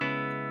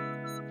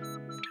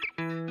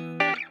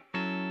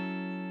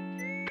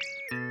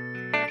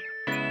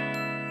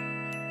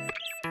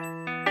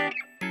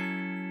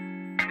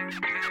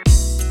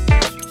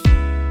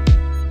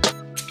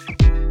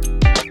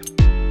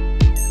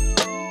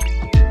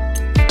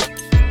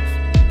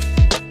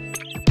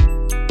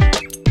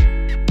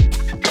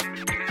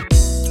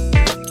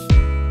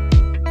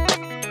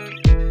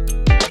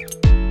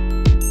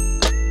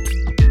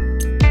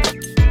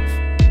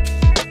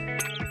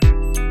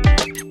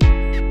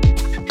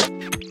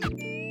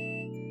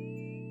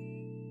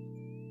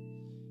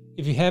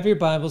If you have your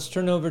Bibles,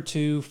 turn over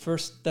to 1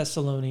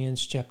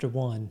 Thessalonians chapter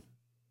 1.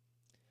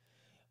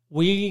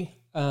 In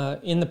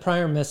the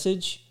prior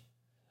message,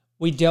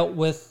 we dealt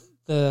with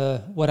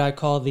what I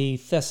call the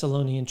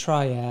Thessalonian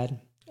triad,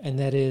 and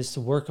that is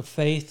the work of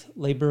faith,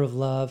 labor of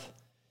love,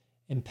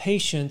 and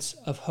patience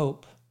of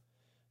hope.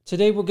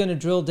 Today we're going to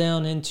drill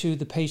down into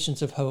the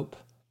patience of hope.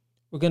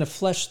 We're going to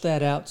flesh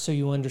that out so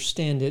you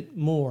understand it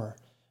more,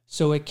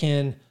 so it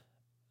can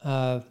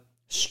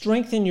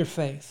strengthen your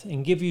faith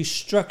and give you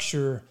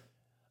structure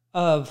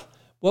of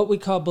what we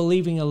call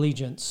believing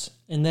allegiance,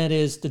 and that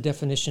is the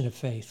definition of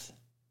faith.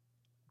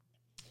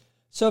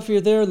 So if you're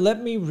there,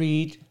 let me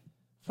read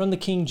from the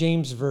King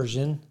James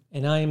Version,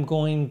 and I am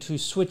going to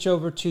switch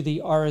over to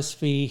the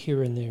RSV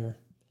here and there.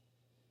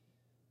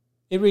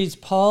 It reads,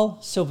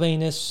 Paul,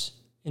 Silvanus,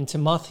 and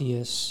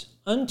Timotheus,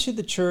 unto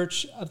the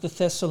church of the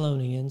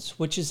Thessalonians,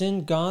 which is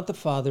in God the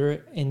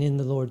Father and in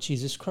the Lord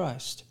Jesus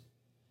Christ.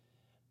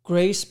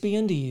 Grace be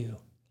unto you,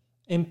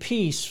 and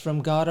peace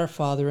from God our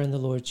Father and the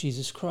Lord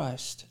Jesus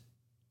Christ.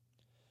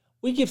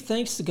 We give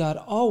thanks to God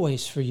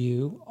always for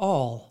you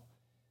all,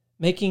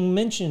 making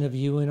mention of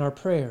you in our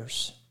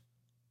prayers,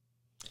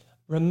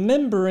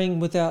 remembering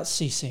without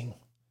ceasing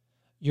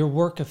your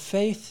work of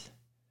faith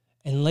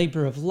and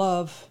labor of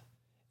love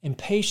and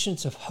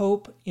patience of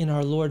hope in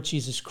our Lord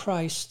Jesus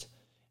Christ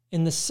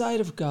in the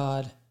sight of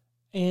God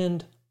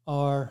and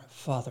our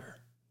Father.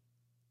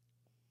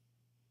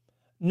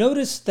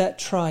 Notice that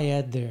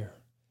triad there.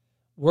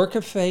 Work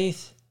of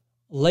faith,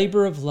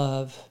 labor of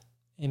love,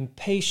 and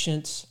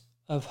patience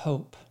of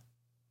hope.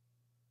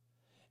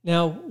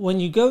 Now, when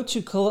you go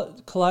to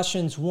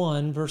Colossians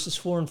 1, verses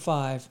 4 and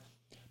 5,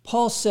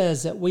 Paul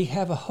says that we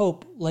have a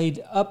hope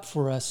laid up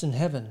for us in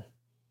heaven.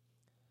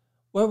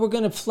 Well, we're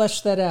going to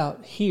flesh that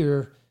out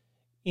here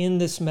in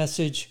this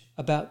message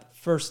about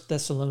 1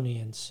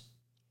 Thessalonians.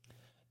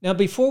 Now,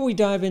 before we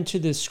dive into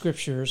the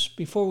scriptures,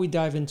 before we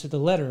dive into the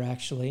letter,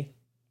 actually,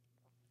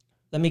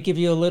 let me give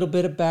you a little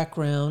bit of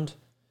background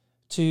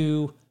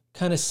to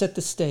kind of set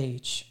the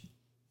stage.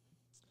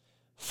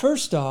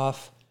 First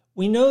off,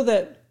 we know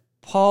that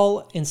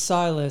Paul and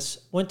Silas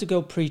went to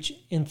go preach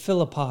in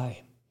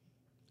Philippi.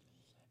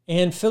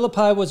 And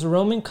Philippi was a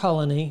Roman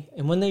colony,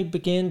 and when they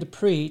began to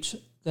preach,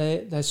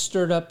 that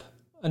stirred up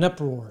an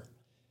uproar.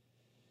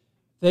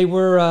 They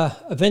were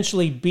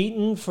eventually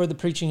beaten for the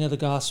preaching of the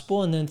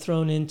gospel and then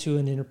thrown into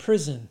an inner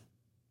prison.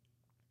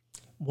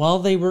 While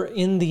they were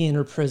in the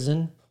inner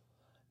prison,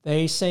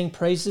 they sang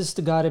praises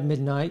to God at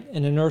midnight,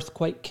 and an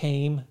earthquake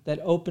came that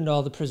opened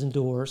all the prison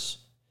doors.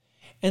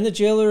 And the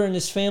jailer and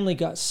his family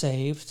got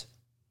saved.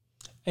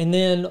 And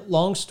then,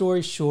 long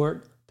story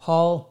short,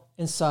 Paul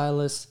and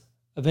Silas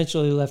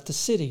eventually left the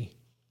city.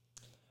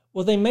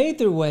 Well, they made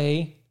their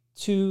way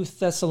to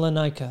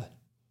Thessalonica.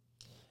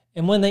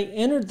 And when they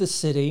entered the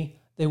city,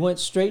 they went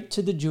straight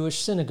to the Jewish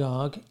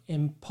synagogue,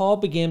 and Paul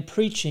began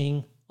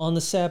preaching on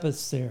the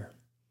Sabbaths there.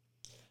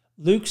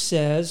 Luke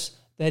says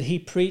that he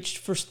preached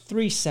for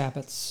 3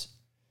 Sabbaths.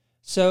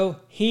 So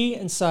he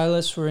and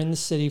Silas were in the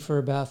city for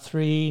about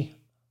 3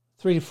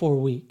 to 4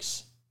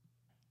 weeks.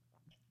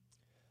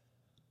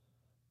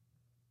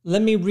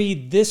 Let me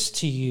read this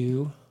to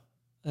you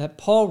that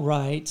Paul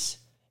writes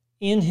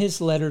in his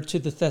letter to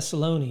the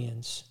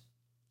Thessalonians.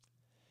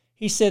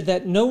 He said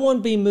that no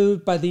one be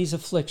moved by these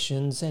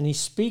afflictions, and he's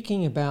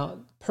speaking about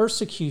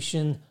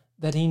persecution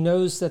that he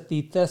knows that the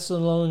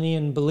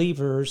Thessalonian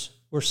believers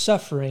were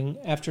suffering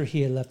after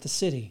he had left the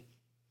city.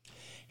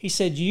 He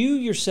said, you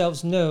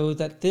yourselves know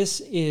that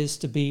this is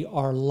to be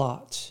our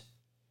lot,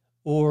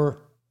 or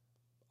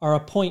our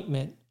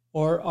appointment,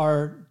 or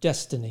our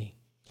destiny.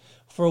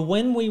 For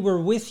when we were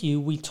with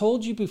you, we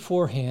told you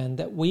beforehand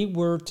that we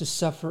were to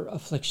suffer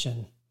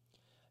affliction,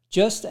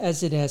 just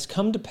as it has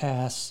come to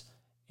pass,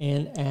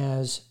 and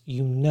as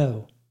you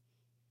know.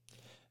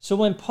 So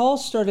when Paul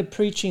started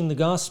preaching the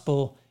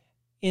gospel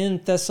in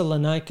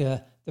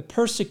Thessalonica, the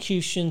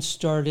persecution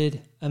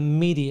started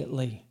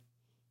immediately.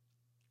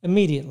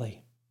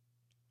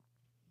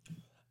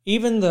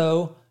 Even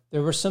though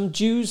there were some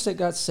Jews that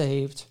got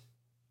saved,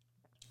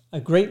 a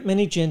great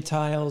many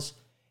Gentiles,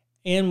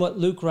 and what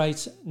Luke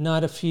writes,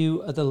 not a few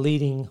of the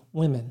leading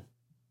women.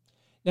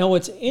 Now,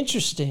 what's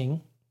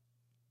interesting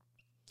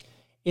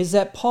is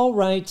that Paul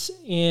writes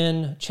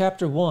in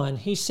chapter 1,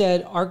 he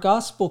said, our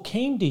gospel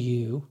came to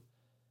you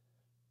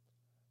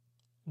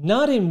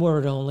not in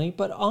word only,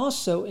 but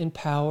also in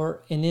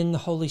power and in the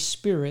Holy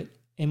Spirit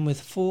and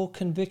with full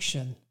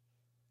conviction.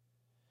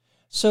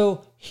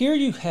 So here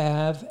you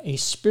have a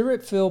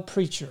spirit-filled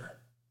preacher.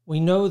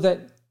 We know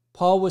that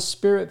Paul was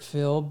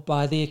spirit-filled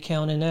by the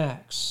account in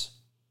Acts.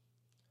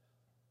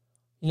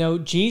 You know,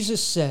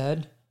 Jesus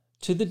said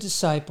to the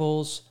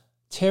disciples,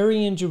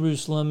 tarry in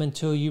Jerusalem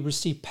until you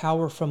receive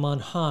power from on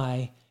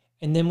high,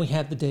 and then we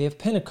have the day of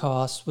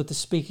Pentecost with the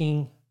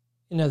speaking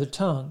in other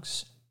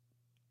tongues.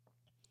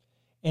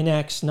 In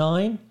Acts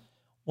 9,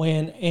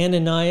 when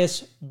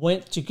Ananias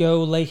went to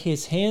go lay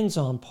his hands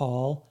on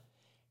Paul,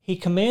 he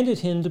commanded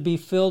him to be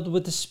filled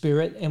with the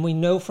Spirit, and we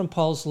know from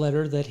Paul's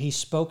letter that he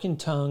spoke in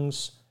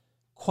tongues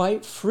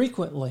quite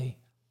frequently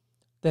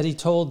that he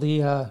told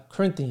the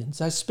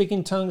Corinthians. I speak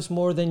in tongues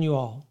more than you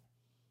all.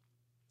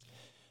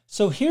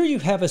 So here you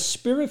have a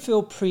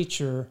Spirit-filled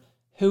preacher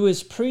who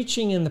is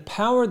preaching in the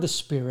power of the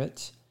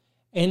Spirit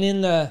and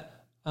in the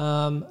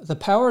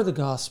power of the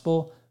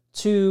gospel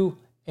to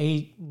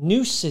a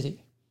new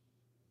city.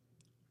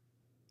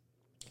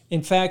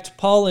 In fact,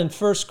 Paul in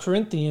 1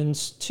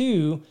 Corinthians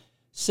 2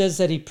 says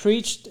that he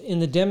preached in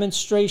the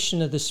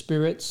demonstration of the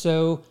Spirit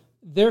so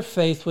their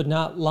faith would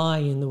not lie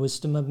in the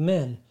wisdom of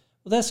men.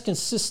 Well, that's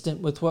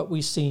consistent with what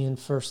we see in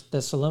 1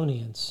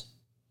 Thessalonians.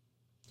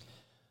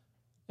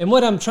 And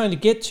what I'm trying to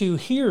get to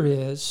here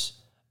is,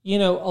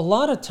 a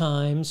lot of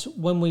times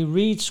when we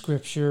read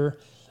Scripture,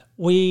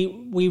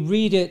 we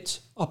read it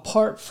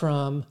apart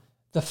from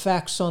the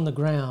facts on the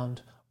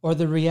ground or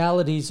the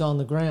realities on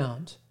the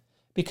ground.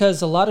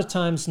 Because a lot of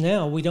times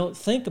now we don't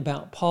think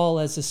about Paul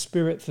as a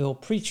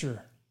Spirit-filled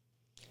preacher.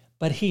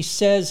 But he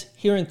says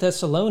here in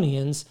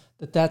Thessalonians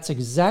that that's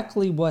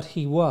exactly what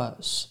he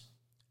was.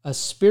 A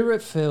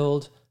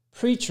Spirit-filled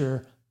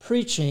preacher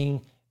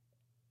preaching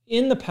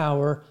in the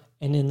power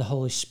and in the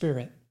Holy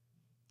Spirit.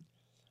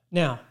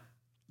 Now,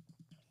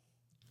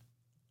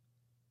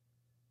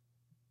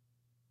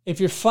 if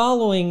you're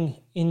following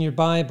in your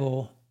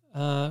Bible,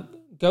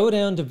 go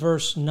down to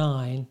verse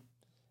 9,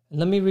 and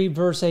let me read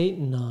verse 8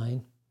 and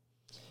 9.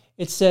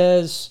 It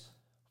says,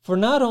 "For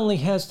not only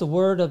has the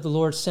word of the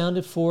Lord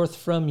sounded forth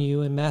from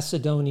you in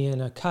Macedonia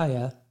and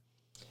Achaia,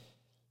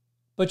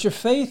 but your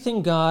faith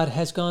in God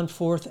has gone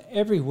forth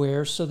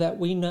everywhere so that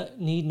we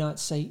need not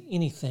say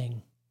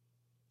anything.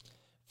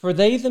 For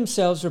they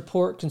themselves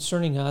report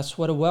concerning us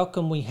what a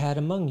welcome we had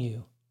among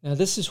you." Now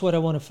this is what I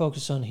want to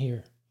focus on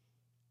here.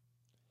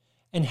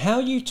 "And how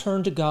you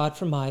turned to God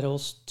from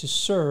idols to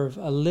serve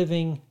a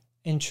living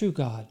and true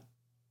God."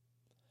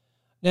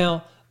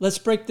 Now, let's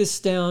break this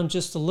down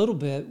just a little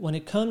bit when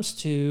it comes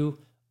to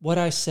what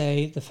I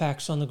say, the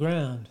facts on the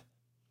ground.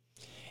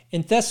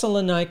 In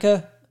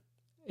Thessalonica,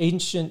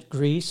 ancient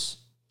Greece,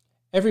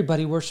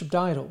 everybody worshipped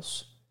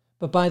idols.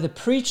 But by the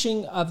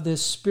preaching of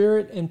this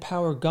Spirit and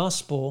power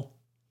gospel,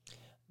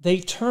 they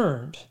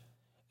turned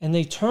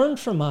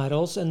from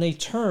idols, and they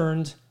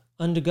turned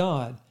unto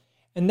God.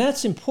 And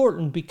that's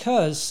important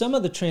because some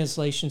of the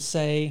translations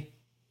say,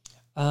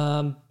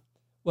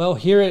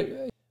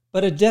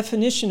 but a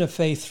definition of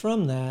faith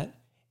from that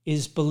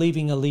is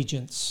believing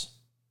allegiance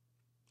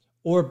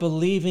or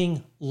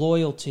believing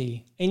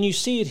loyalty. And you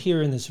see it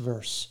here in this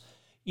verse.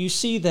 You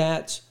see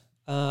that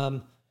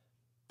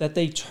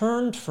they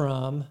turned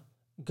from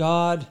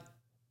God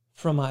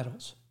from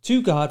idols,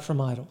 to God from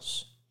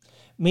idols.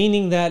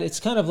 Meaning that it's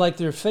kind of like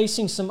they're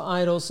facing some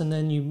idols, and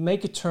then you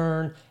make a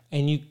turn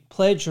and you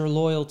pledge your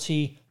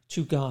loyalty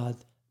to God,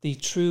 the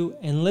true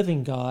and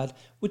living God,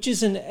 which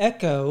is an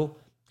echo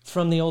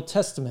from the Old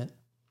Testament,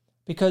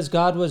 because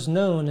God was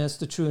known as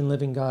the true and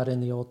living God in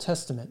the Old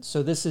Testament.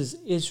 So this is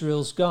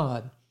Israel's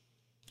God.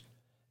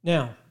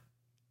 Now,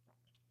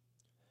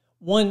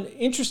 one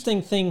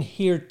interesting thing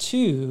here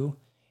too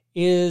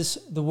is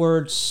the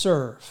word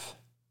serve.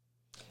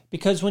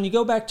 Because when you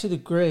go back to the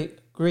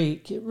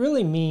Greek, it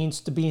really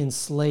means to be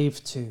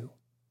enslaved to.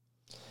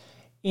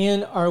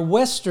 In our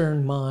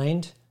Western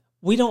mind,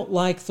 we don't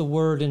like the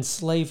word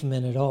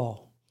enslavement at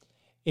all.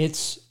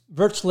 It's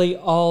virtually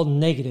all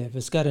negative.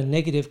 It's got a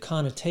negative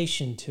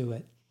connotation to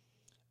it.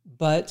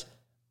 But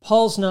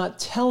Paul's not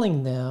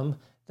telling them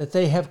that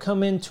they have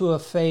come into a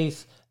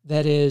faith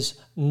that is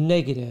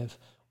negative,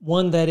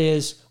 one that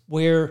is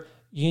where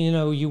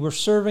you were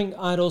serving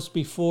idols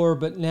before,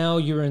 but now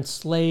you're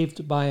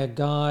enslaved by a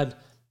God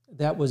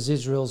that was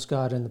Israel's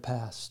God in the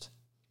past.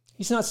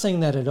 He's not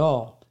saying that at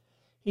all.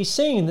 He's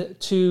saying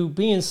that to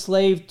be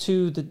enslaved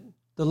to the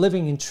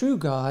living and true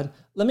God.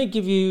 Let me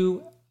give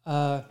you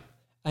an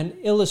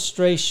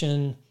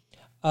illustration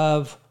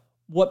of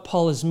what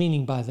Paul is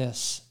meaning by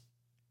this.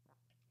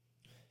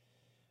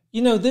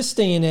 This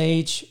day and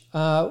age,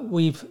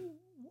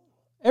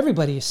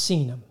 everybody has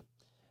seen him.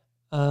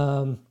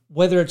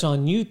 Whether it's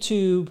on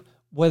YouTube,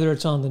 whether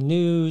it's on the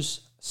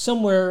news,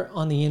 somewhere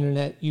on the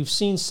internet, you've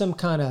seen some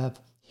kind of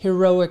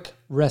heroic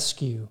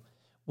rescue.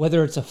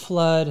 Whether it's a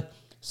flood,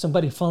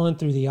 somebody falling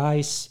through the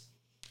ice,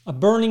 a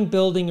burning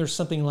building or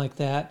something like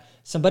that.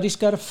 Somebody's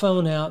got a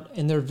phone out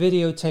and they're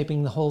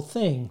videotaping the whole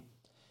thing.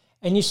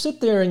 And you sit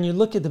there and you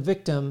look at the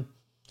victim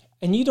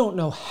and you don't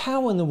know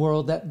how in the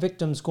world that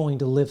victim's going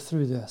to live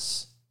through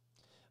this.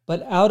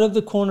 But out of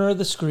the corner of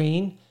the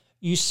screen,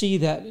 you see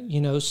that,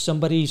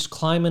 somebody's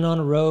climbing on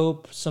a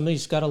rope,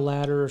 somebody's got a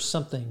ladder or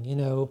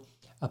something,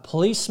 a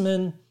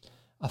policeman,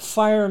 a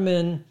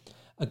fireman,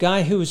 a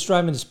guy who was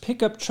driving his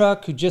pickup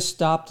truck who just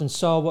stopped and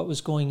saw what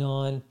was going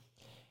on.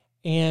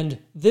 And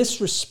this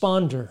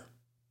responder,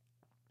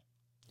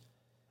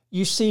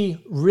 you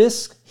see,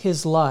 risk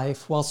his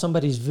life while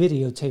somebody's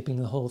videotaping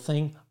the whole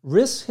thing,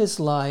 risk his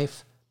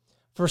life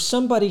for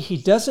somebody he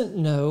doesn't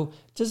know,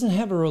 doesn't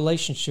have a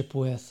relationship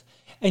with.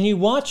 And you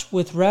watch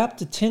with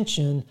rapt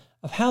attention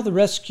of how the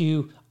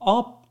rescue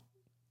all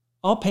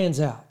pans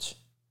out.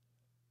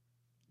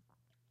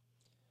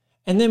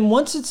 And then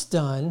once it's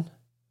done,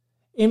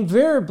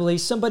 invariably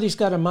somebody's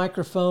got a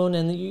microphone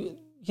and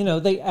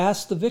they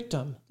ask the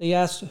victim, they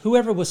ask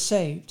whoever was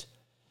saved,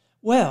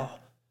 well,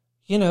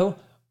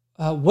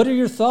 what are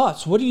your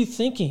thoughts? What are you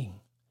thinking?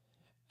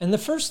 And the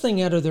first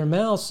thing out of their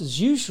mouths is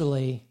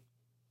usually,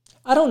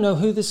 I don't know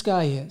who this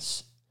guy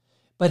is,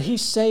 but he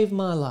saved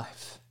my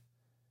life.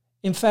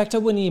 In fact, I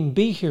wouldn't even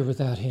be here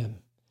without him.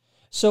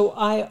 So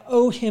I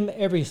owe him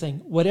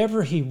everything.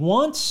 Whatever he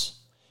wants,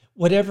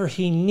 whatever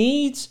he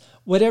needs,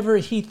 whatever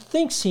he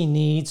thinks he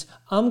needs,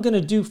 I'm going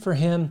to do for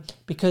him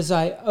because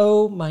I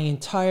owe my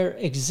entire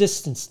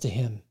existence to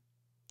him.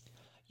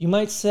 You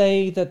might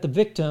say that the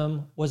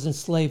victim was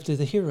enslaved to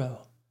the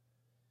hero,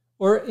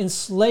 or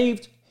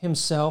enslaved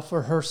himself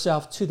or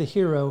herself to the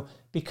hero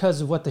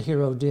because of what the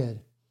hero did.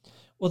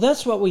 Well,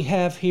 that's what we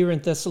have here in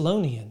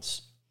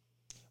Thessalonians.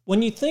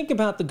 When you think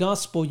about the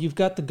gospel, you've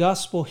got the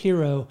gospel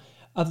hero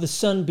of the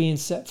Son being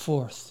set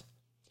forth.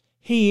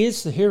 He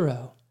is the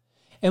hero.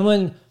 And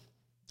when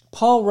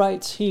Paul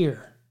writes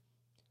here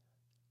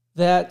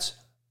that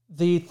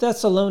the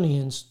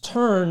Thessalonians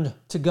turned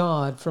to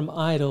God from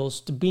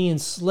idols to be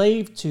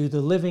enslaved to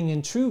the living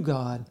and true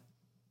God,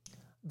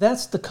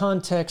 that's the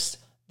context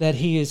that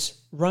he is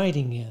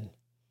writing in.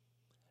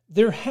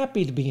 They're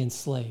happy to be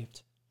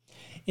enslaved.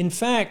 In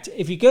fact,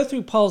 if you go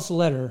through Paul's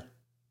letters,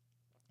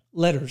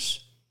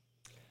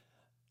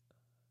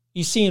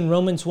 you see in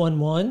Romans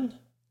 1:1,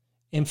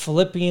 in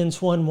Philippians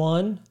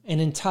 1:1,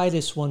 and in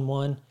Titus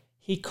 1:1,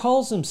 he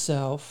calls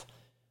himself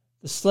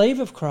the slave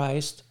of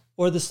Christ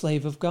or the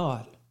slave of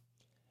God,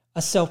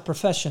 a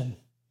self-profession,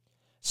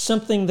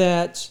 something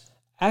that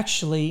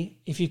actually,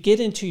 if you get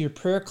into your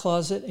prayer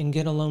closet and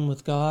get alone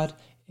with God,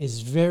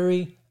 is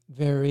very,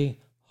 very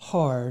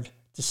hard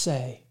to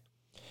say.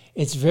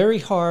 It's very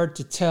hard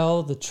to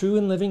tell the true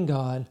and living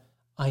God,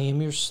 I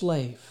am your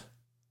slave.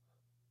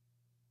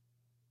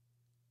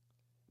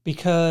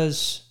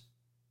 Because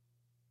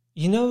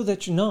you know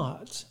that you're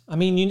not.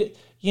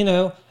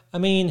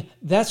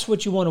 That's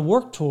what you want to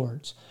work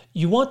towards.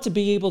 You want to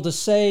be able to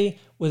say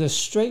with a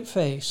straight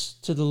face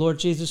to the Lord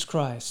Jesus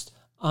Christ,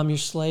 I'm your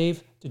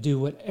slave to do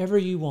whatever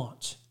you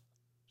want.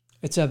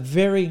 It's a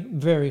very,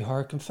 very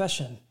hard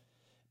confession.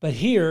 But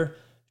here,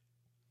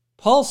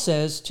 Paul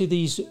says to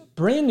these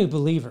brand new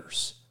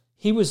believers,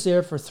 he was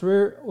there for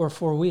 3 or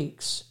 4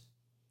 weeks,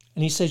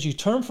 and he says, you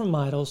turn from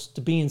idols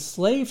to be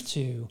enslaved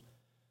to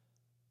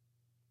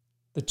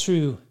the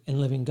true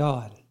and living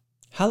God.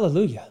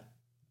 Hallelujah.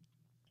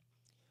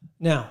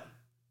 Now,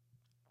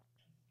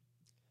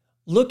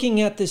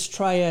 looking at this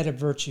triad of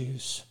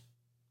virtues,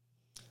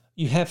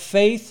 you have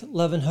faith,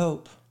 love, and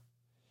hope.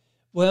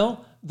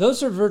 Well,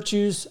 those are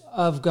virtues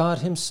of God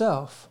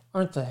himself,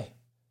 aren't they?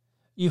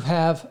 You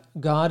have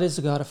God is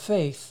a God of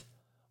faith,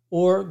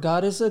 or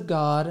God is a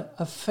God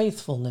of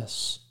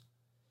faithfulness.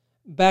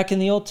 Back in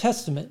the Old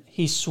Testament,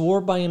 he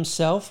swore by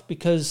himself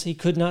because he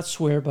could not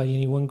swear by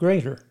anyone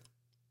greater.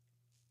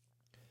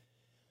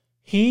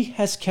 He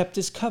has kept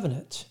his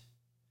covenant.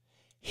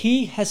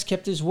 He has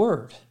kept his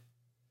word.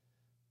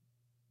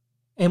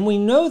 And we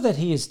know that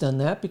he has done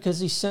that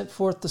because he sent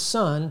forth the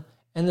Son,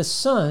 and the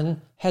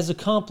Son has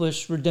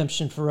accomplished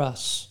redemption for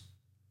us.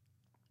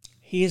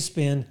 He has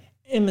been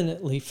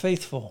eminently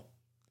faithful.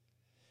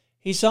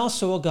 He's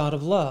also a God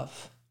of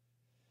love.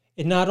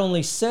 It not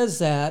only says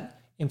that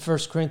in 1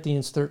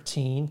 Corinthians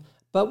 13,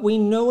 but we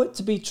know it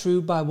to be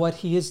true by what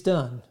he has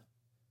done.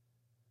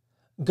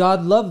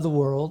 God loved the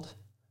world,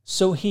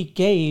 so he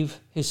gave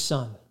his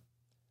Son.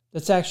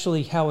 That's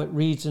actually how it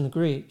reads in the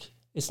Greek.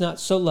 It's not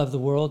so loved the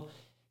world.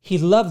 He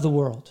loved the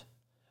world,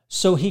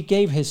 so he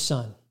gave his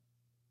Son.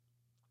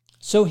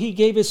 So he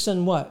gave his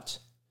Son what?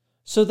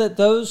 So that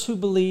those who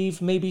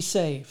believe may be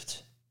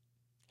saved.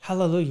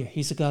 Hallelujah.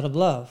 He's a God of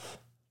love.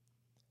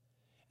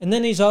 And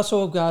then he's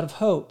also a God of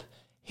hope.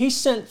 He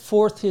sent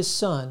forth his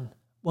Son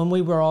when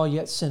we were all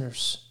yet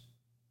sinners,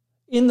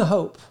 in the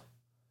hope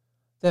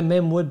that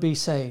men would be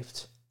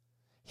saved.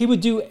 He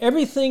would do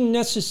everything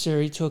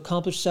necessary to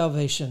accomplish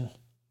salvation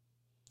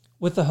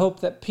with the hope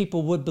that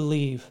people would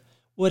believe,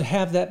 would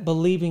have that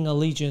believing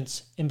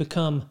allegiance and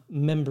become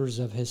members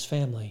of his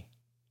family.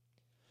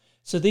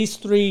 So these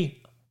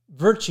 3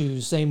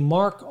 virtues, they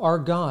mark our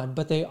God,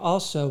 but they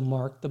also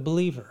mark the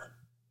believer.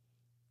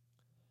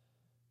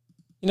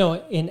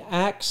 In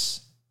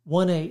Acts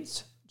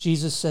 1:8,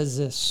 Jesus says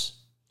this,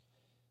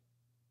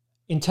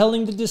 in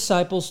telling the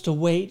disciples to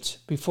wait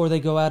before they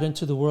go out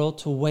into the world,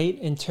 to wait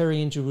and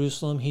tarry in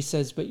Jerusalem, he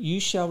says, but you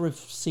shall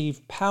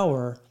receive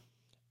power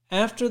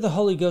after the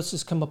Holy Ghost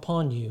has come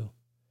upon you,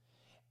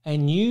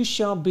 and you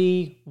shall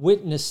be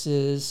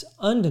witnesses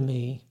unto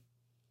me,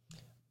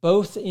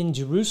 both in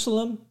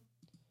Jerusalem,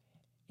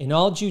 in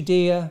all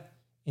Judea,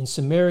 in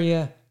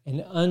Samaria,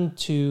 and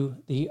unto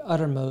the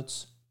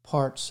uttermost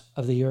parts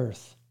of the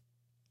earth.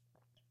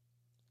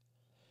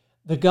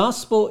 The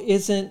gospel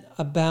isn't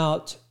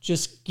about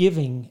just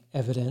giving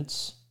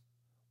evidence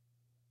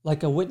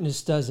like a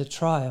witness does at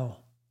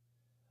trial.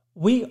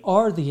 We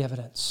are the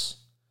evidence.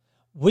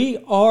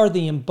 We are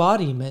the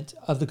embodiment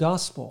of the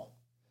gospel.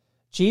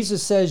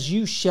 Jesus says,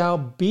 you shall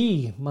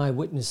be my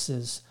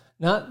witnesses,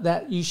 Not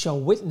that you shall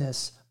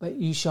witness, but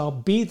you shall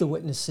be the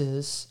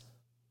witnesses.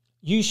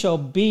 You shall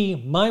be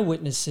my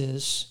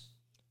witnesses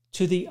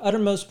to the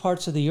uttermost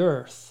parts of the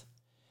earth.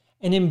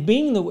 And in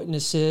being the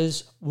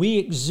witnesses, we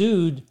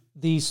exude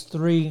these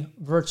three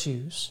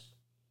virtues.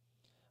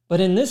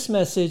 But in this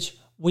message,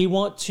 we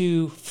want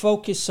to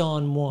focus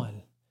on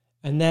one,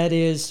 and that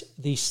is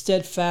the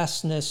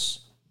steadfastness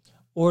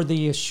or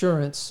the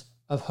assurance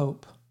of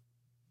hope.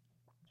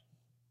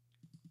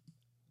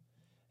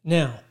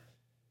 Now,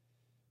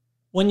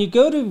 when you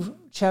go to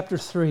chapter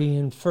 3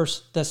 in 1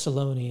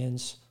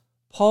 Thessalonians,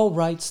 Paul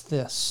writes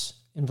this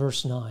in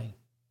verse 9.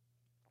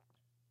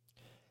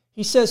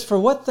 He says, "For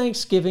what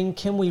thanksgiving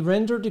can we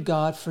render to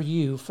God for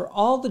you, for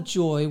all the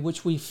joy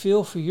which we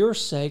feel for your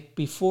sake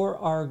before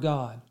our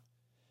God?"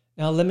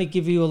 Now, let me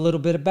give you a little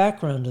bit of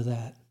background to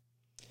that.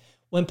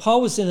 When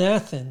Paul was in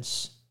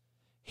Athens,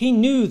 he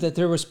knew that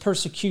there was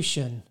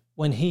persecution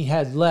when he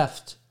had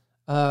left,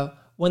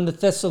 when the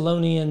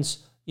Thessalonians,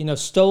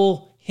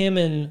 stole him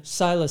and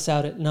Silas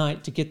out at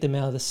night to get them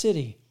out of the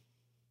city.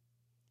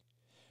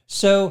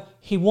 So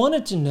he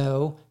wanted to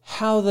know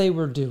how they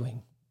were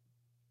doing.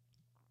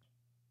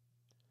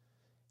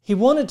 He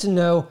wanted to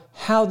know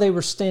how they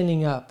were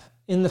standing up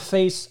in the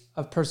face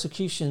of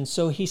persecution.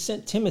 So he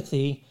sent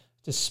Timothy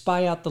to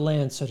spy out the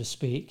land, so to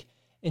speak.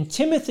 And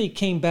Timothy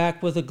came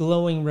back with a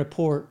glowing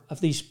report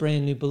of these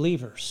brand new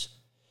believers.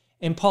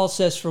 And Paul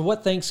says, "For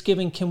what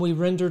thanksgiving can we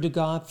render to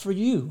God for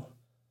you?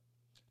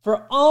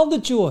 For all the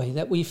joy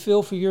that we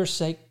feel for your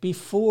sake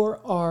before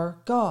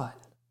our God."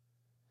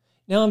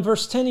 Now in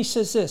verse 10 he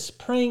says this,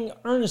 "Praying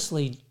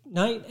earnestly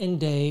night and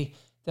day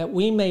that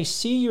we may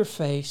see you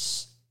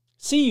face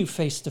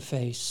to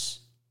face,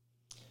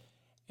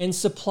 and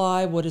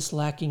supply what is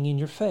lacking in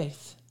your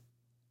faith."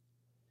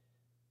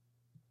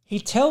 He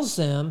tells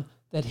them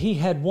that he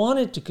had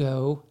wanted to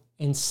go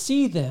and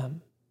see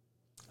them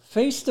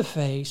face to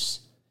face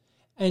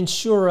and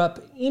shore up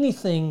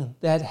anything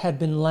that had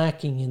been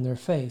lacking in their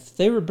faith.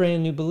 They were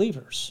brand new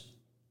believers.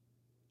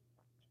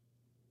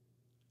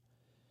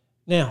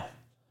 Now,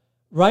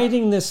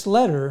 writing this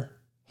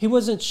letter, he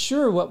wasn't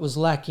sure what was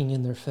lacking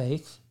in their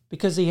faith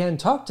because he hadn't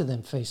talked to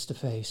them face to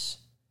face.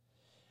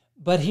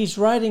 But he's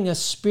writing a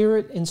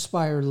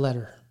Spirit-inspired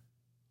letter.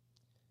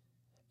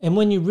 And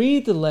when you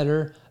read the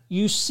letter,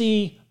 you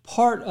see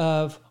part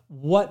of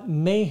what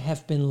may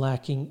have been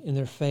lacking in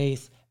their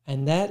faith,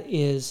 and that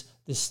is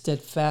the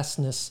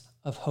steadfastness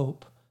of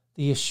hope,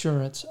 the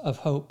assurance of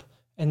hope.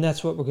 And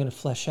that's what we're going to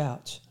flesh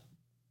out.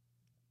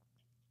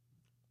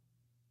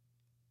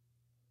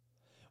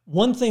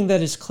 One thing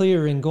that is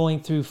clear in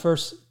going through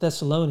 1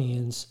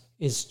 Thessalonians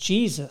is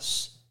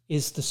Jesus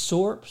is the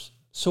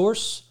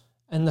source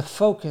and the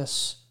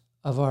focus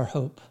of our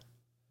hope.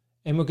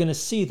 And we're going to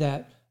see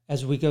that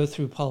as we go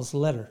through Paul's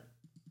letter.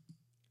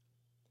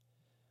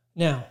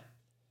 Now,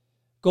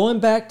 going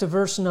back to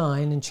verse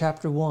 9 in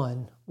chapter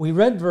 1, we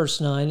read verse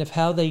 9 of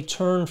how they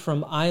turned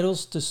from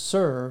idols to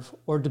serve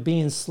or to be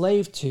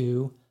enslaved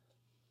to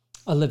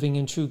a living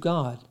and true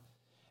God.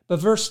 But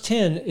verse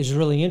 10 is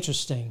really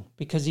interesting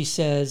because he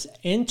says,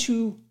 "And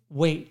to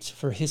wait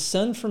for his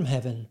Son from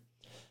heaven,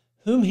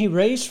 whom he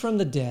raised from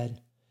the dead,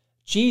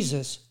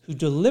 Jesus, who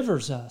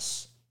delivers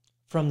us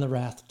from the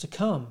wrath to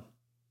come."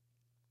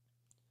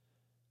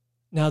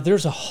 Now,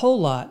 there's a whole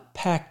lot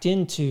packed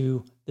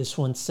into this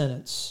one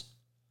sentence,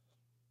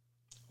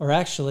 or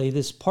actually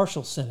this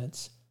partial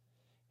sentence.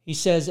 He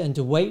says, "And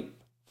to wait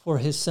for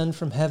his Son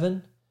from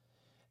heaven."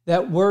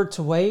 That word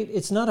to wait,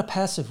 it's not a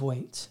passive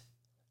wait.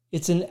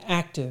 It's an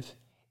active.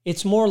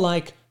 It's more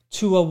like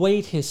to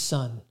await his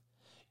Son.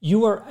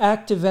 You are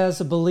active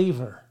as a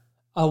believer,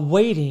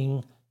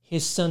 awaiting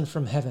his Son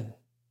from heaven.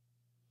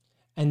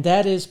 And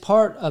that is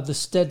part of the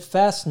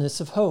steadfastness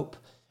of hope.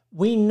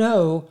 We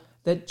know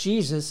that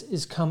Jesus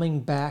is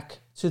coming back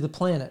to the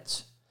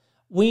planet.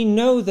 We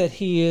know that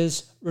he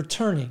is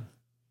returning.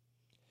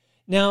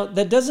 Now,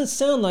 that doesn't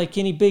sound like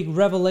any big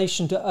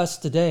revelation to us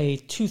today,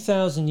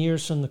 2,000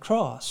 years from the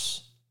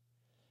cross,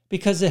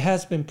 because it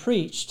has been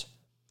preached.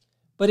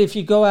 But if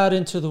you go out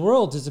into the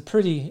world, it's a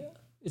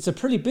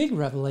pretty big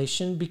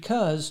revelation,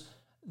 because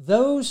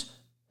those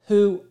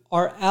who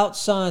are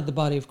outside the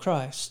body of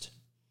Christ,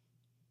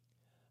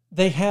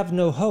 they have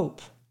no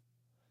hope.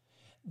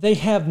 They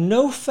have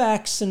no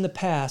facts in the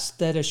past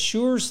that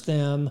assures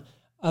them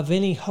of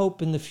any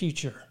hope in the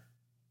future.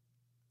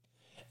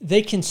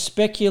 They can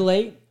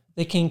speculate,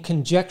 they can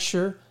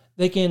conjecture,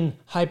 they can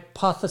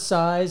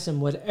hypothesize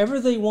and whatever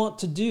they want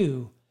to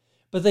do,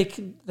 but they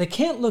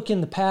can't look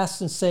in the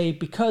past and say,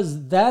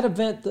 because that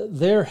event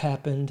there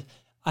happened,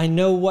 I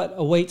know what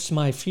awaits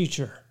my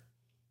future.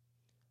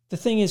 The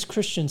thing is,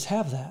 Christians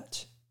have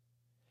that.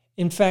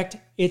 In fact,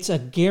 it's a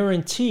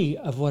guarantee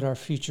of what our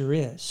future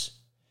is.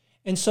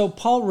 And so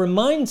Paul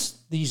reminds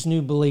these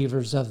new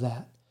believers of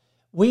that.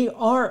 We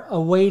are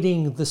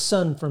awaiting the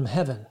Son from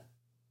heaven.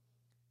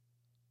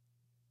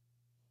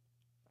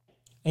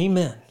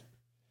 Amen.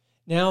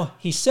 Now,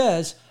 he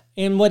says,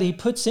 and what he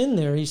puts in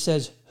there, he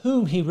says,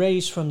 whom he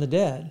raised from the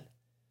dead.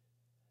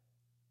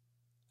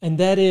 And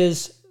that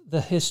is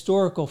the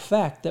historical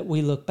fact that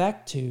we look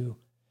back to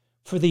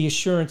for the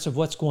assurance of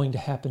what's going to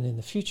happen in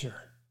the future.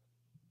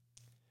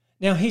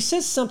 Now, he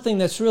says something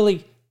that's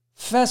really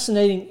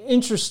fascinating,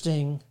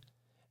 interesting,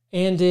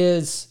 and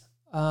is,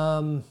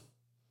 what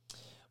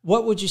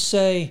would you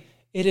say,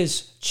 it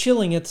is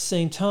chilling at the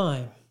same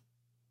time.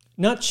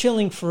 Not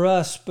chilling for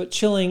us, but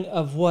chilling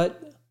of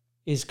what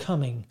is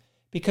coming.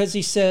 Because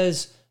he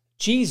says,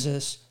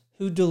 Jesus,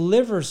 who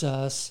delivers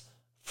us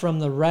from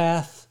the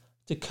wrath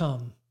to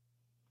come.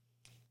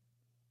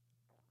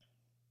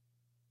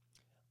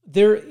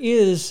 There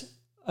is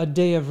a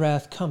day of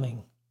wrath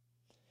coming.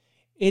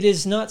 It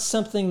is not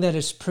something that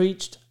is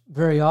preached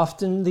very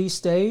often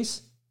these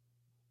days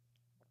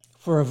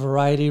for a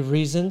variety of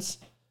reasons,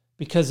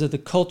 because of the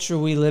culture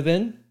we live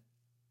in.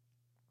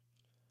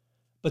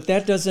 But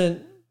that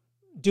doesn't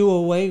do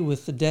away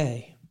with the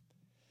day.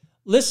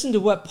 Listen to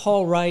what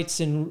Paul writes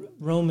in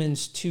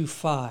Romans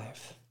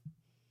 2:5.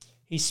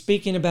 He's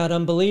speaking about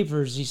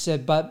unbelievers. He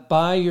said, but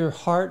by your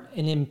hard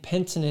and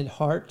impenitent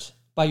heart,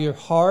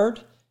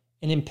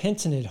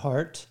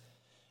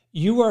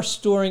 you are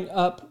storing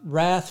up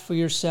wrath for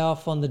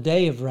yourself on the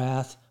day of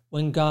wrath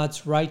when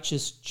God's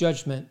righteous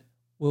judgment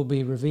will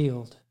be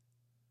revealed.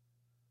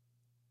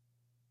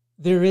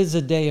 There is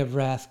a day of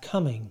wrath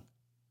coming.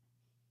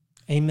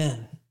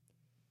 Amen.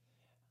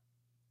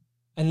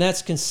 And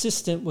that's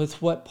consistent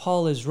with what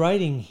Paul is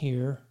writing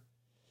here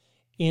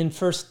in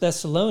 1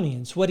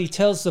 Thessalonians. What he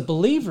tells the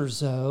believers,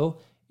 though,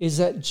 is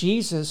that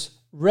Jesus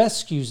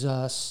rescues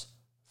us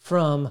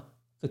from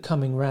the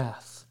coming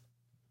wrath.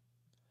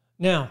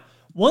 Now,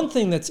 one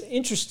thing that's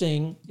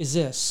interesting is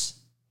this.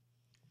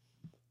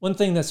 One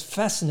thing that's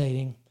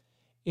fascinating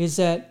is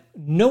that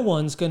no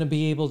one's going to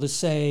be able to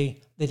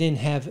say they didn't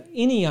have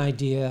any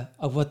idea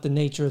of what the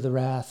nature of the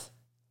wrath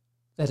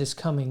that is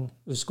coming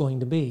was going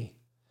to be.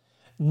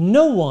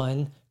 No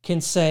one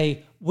can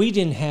say we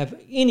didn't have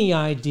any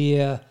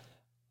idea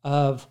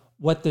of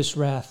what this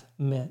wrath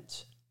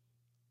meant.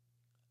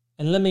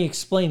 And let me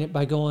explain it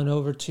by going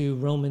over to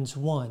Romans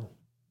 1.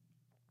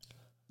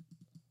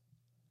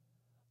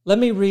 Let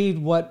me read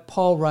what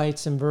Paul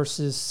writes in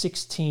verses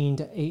 16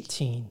 to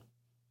 18.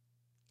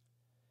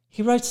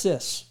 He writes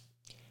this.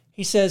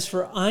 He says,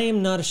 for I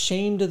am not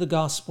ashamed of the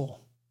gospel,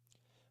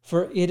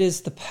 for it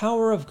is the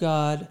power of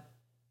God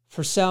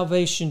for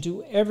salvation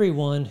to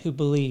everyone who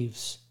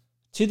believes,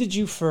 to the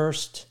Jew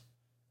first,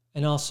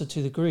 and also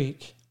to the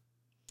Greek.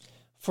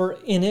 For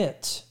in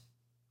it,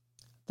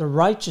 the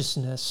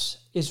righteousness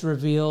is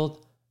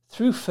revealed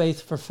through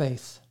faith for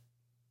faith.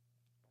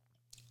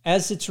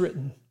 As it's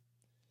written,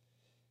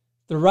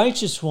 the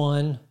righteous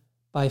one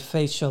by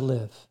faith shall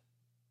live.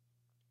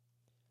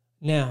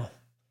 Now,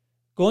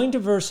 going to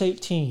verse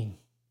 18.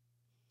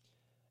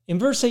 In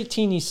verse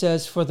 18 he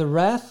says, for the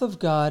wrath of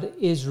God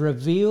is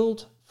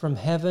revealed from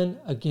heaven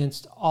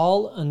against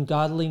all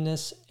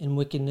ungodliness and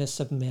wickedness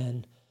of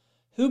men,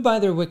 who by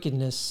their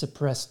wickedness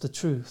suppress the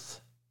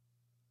truth.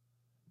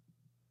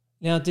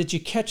 Now, did you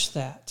catch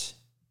that?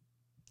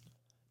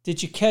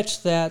 Did you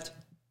catch that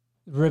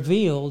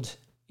revealed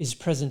is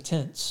present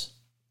tense?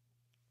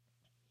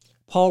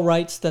 Paul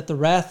writes that the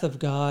wrath of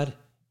God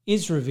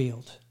is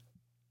revealed.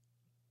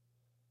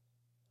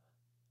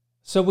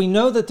 So we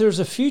know that there's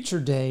a future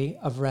day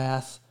of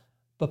wrath,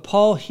 but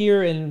Paul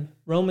here in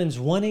Romans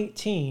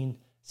 1:18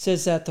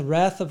 says that the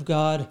wrath of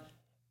God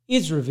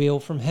is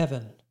revealed from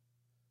heaven.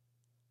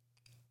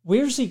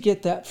 Where does he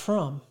get that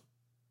from?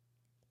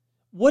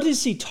 What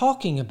is he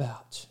talking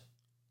about?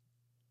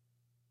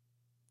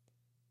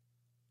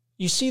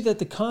 You see that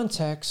the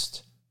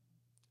context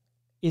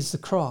is the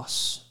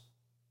cross.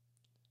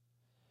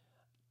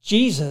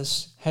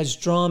 Jesus has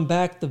drawn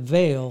back the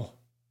veil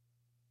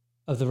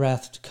of the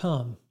wrath to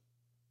come.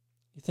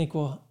 You think,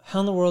 well,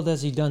 how in the world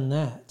has he done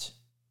that?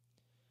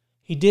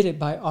 He did it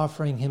by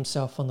offering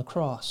himself on the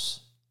cross.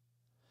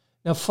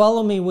 Now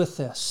follow me with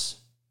this.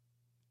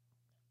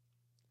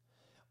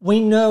 We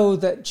know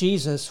that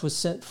Jesus was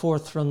sent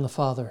forth from the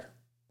Father.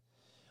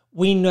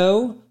 We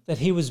know that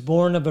he was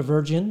born of a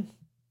virgin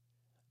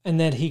and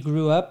that he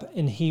grew up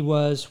and he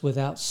was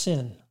without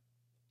sin.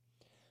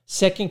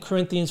 2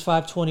 Corinthians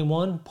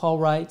 5:21, Paul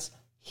writes,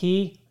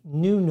 he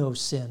knew no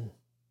sin.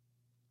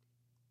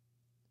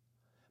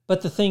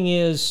 But the thing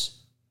is,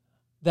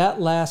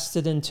 that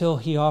lasted until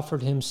he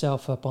offered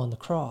himself up on the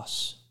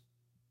cross.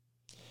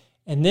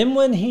 And then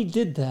when he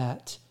did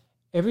that,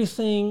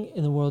 everything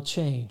in the world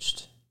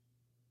changed.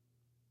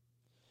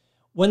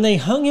 When they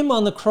hung him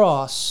on the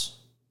cross,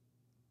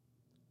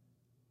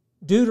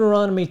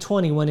 Deuteronomy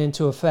 20 went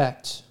into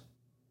effect.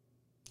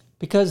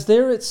 Because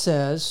there it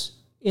says,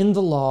 in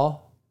the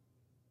law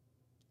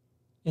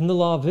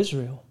of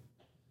Israel,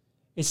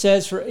 it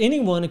says, for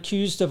anyone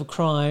accused of a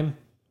crime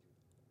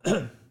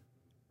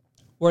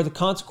where the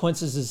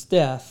consequence is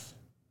death,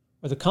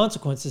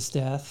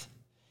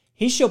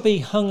 he shall be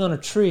hung on a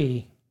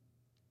tree.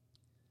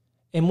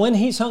 And when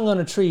he's hung on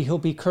a tree, he'll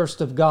be cursed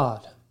of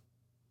God.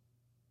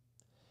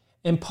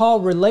 And Paul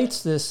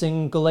relates this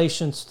in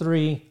Galatians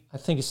 3, I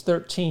think it's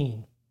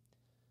 13.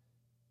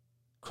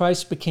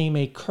 Christ became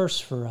a curse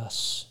for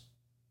us.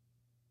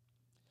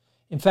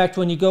 In fact,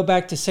 when you go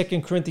back to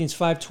 2 Corinthians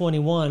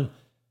 5:21,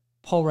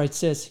 Paul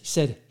writes this. He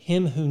said,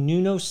 him who knew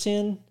no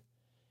sin,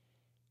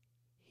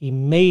 he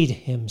made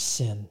him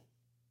sin.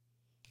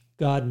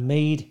 God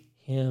made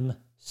him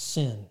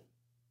sin.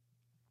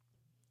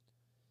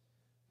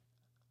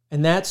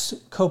 And that's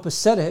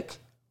copacetic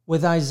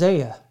with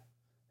Isaiah,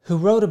 who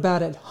wrote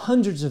about it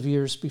hundreds of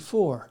years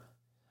before.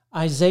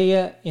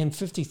 Isaiah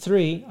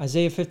 53,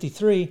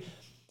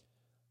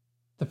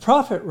 the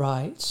prophet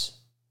writes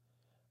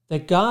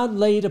that God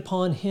laid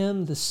upon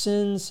him the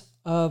sins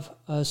of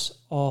us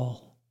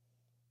all.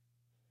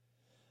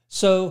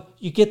 So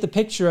you get the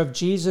picture of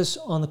Jesus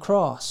on the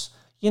cross.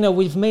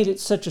 We've made it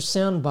such a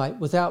soundbite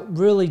without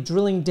really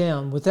drilling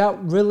down,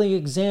 without really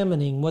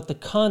examining what the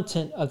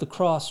content of the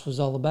cross was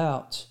all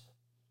about.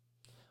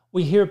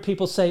 We hear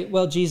people say,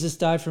 well, Jesus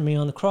died for me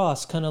on the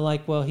cross, kind of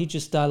like, well, he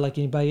just died like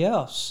anybody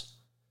else.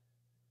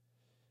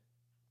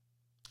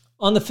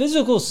 On the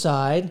physical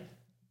side,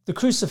 the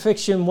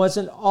crucifixion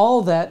wasn't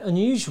all that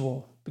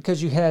unusual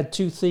because you had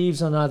two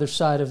thieves on either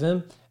side of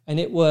him, and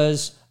it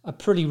was a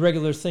pretty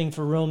regular thing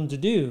for Rome to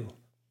do.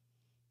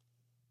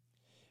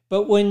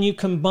 But when you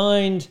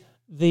combined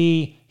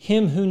the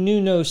him who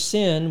knew no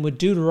sin with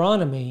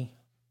Deuteronomy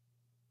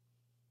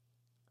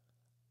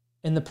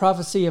and the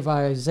prophecy of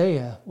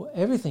Isaiah, well,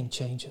 everything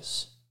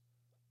changes.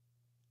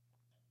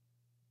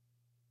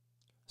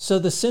 So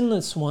the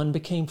sinless one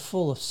became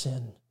full of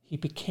sin. He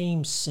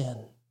became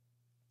sin.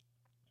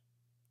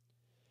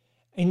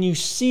 And you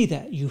see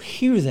that, you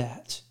hear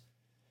that.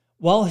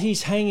 While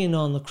he's hanging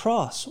on the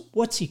cross,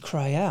 what's he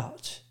cry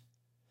out?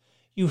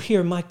 You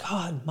hear, my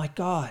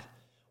God,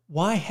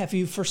 why have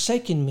you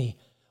forsaken me?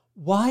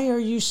 Why are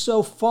you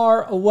so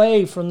far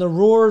away from the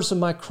roars of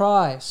my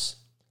cries?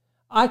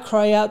 I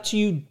cry out to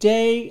you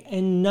day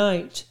and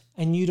night,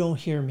 and you don't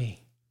hear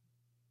me.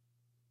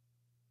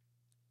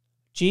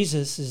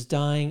 Jesus is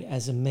dying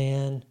as a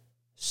man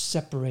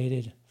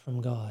separated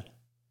from God.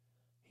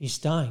 He's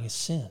dying as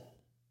sin.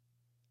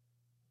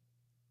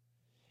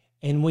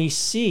 And we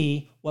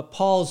see what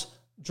Paul's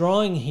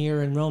drawing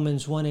here in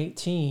Romans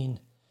 1:18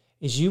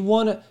 is you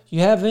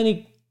have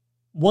any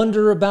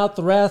wonder about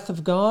the wrath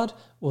of God?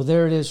 Well,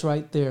 there it is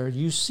right there.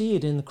 You see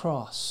it in the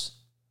cross.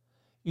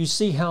 You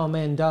see how a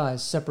man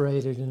dies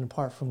separated and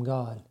apart from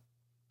God.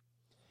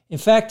 In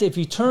fact, if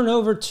you turn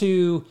over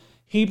to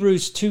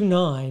Hebrews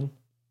 2:9,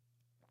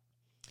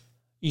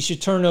 you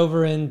should turn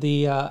over in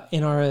the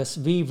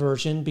NRSV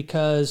version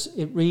because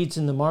it reads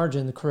in the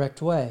margin the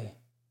correct way.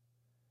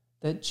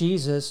 That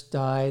Jesus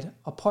died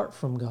apart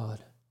from God,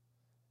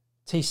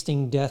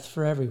 tasting death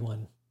for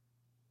everyone.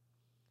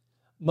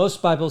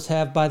 Most Bibles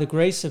have by the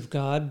grace of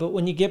God, but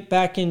when you get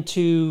back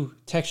into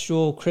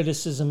textual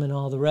criticism and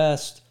all the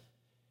rest,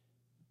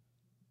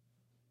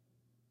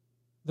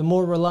 the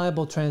more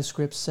reliable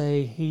transcripts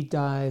say he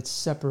died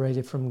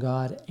separated from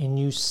God, and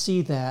you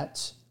see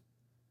that.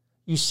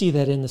 You see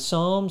that in the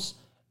Psalms,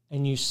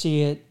 and you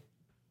see it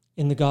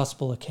in the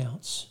gospel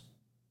accounts.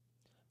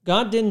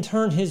 God didn't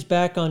turn his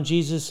back on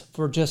Jesus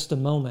for just a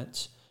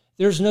moment.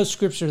 There's no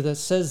scripture that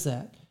says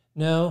that.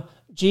 No,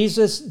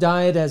 Jesus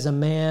died as a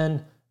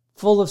man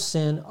full of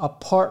sin,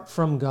 apart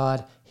from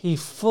God. He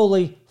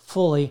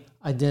fully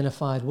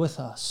identified with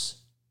us.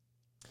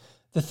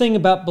 The thing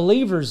about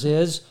believers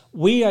is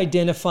we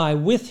identify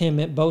with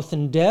him both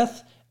in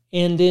death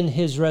and in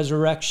his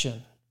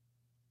resurrection.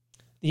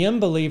 The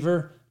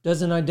unbeliever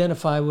doesn't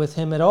identify with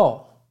him at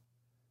all,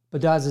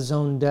 but dies his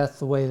own death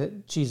the way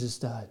that Jesus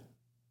died.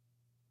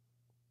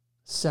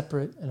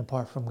 Separate and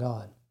apart from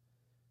God.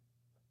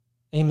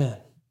 Amen.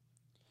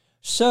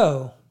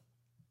 So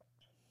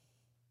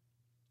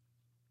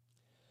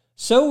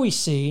we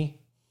see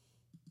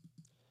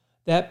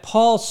that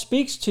Paul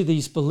speaks to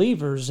these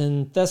believers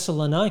in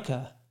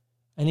Thessalonica,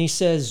 and he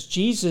says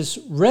Jesus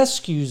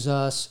rescues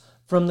us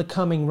from the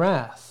coming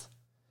wrath,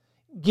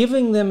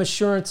 giving them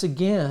assurance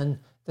again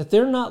that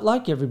they're not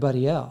like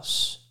everybody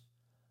else,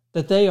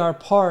 that they are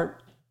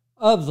part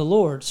of the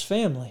Lord's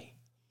family.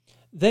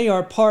 They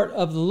are part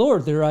of the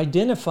Lord. They're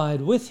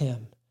identified with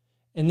him,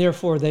 and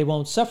therefore they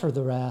won't suffer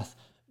the wrath.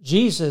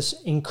 Jesus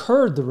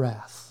incurred the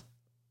wrath.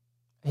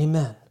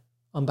 Amen.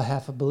 On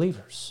behalf of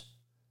believers.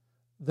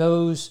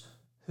 Those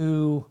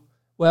who,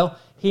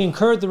 he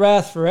incurred the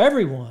wrath for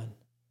everyone.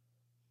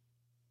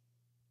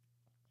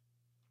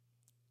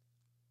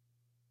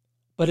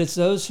 But it's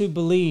those who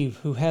believe,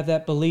 who have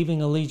that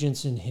believing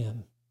allegiance in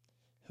him,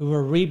 who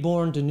are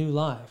reborn to new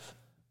life,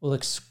 will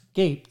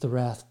escape the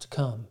wrath to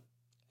come.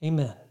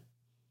 Amen.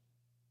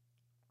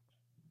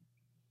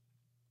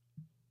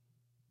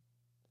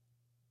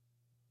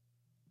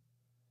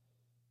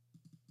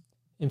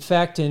 In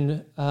fact,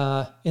 in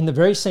the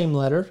very same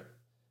letter,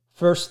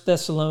 1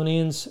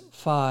 Thessalonians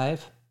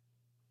 5,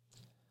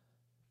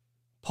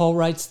 Paul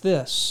writes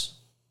this.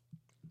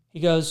 He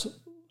goes,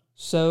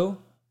 So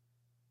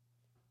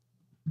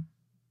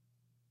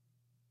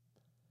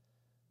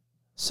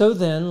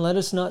then, let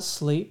us not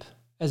sleep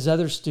as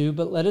others do,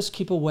 but let us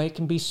keep awake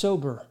and be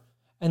sober.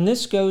 And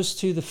this goes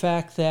to the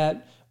fact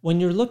that when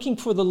you're looking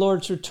for the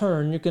Lord's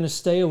return, you're going to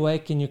stay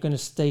awake and you're going to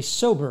stay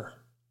sober.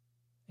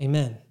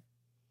 Amen.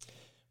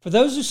 For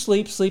those who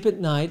sleep, sleep at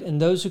night,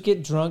 and those who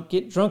get drunk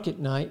at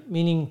night,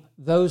 meaning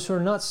those who are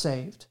not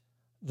saved,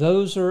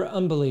 those who are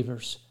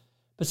unbelievers.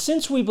 But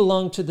since we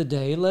belong to the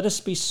day, let us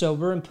be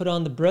sober and put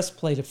on the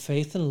breastplate of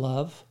faith and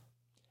love,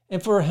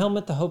 and for a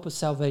helmet the hope of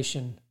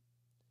salvation.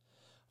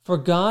 For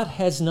God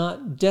has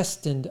not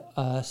destined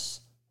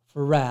us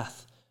for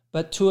wrath,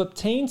 but to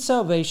obtain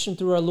salvation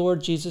through our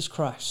Lord Jesus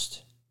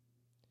Christ,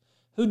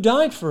 who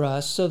died for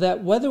us so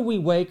that whether we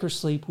wake or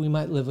sleep, we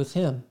might live with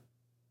him.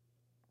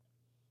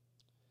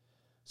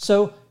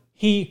 So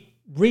he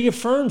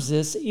reaffirms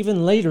this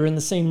even later in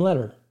the same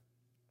letter.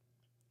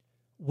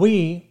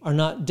 We are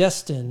not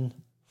destined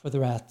for the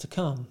wrath to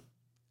come.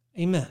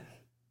 Amen.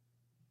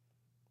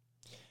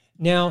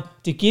 Now,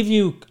 to give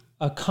you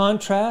a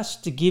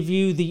contrast, to give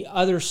you the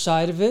other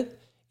side of it,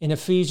 in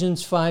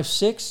Ephesians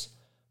 5:6,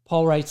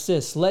 Paul writes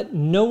this, "Let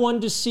no one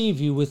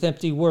deceive you with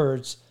empty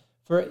words,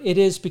 for it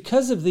is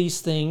because of these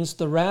things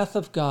the wrath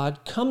of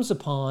God comes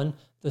upon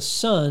the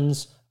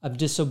sons of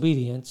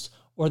disobedience,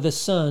 or the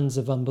sons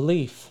of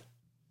unbelief."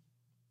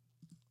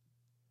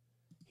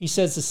 He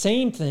says the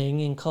same thing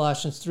in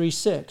Colossians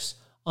 3:6.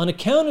 On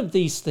account of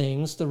these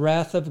things, the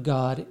wrath of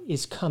God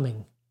is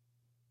coming.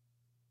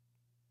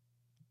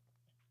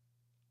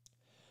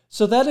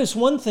 So that is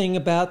one thing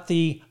about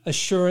the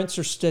assurance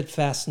or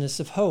steadfastness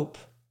of hope.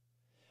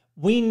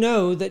 We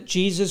know that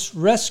Jesus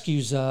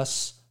rescues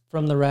us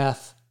from the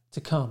wrath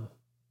to come.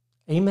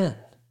 Amen.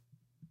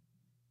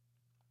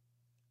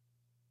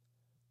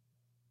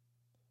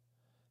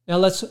 Now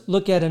let's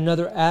look at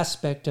another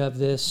aspect of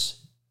this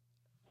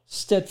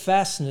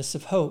steadfastness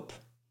of hope.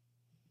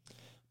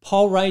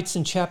 Paul writes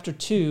in chapter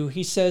 2,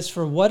 he says,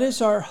 "For what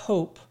is our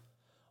hope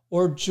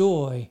or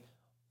joy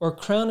or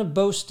crown of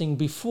boasting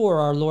before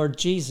our Lord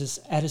Jesus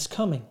at his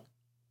coming?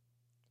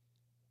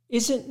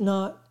 Is it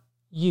not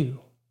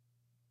you?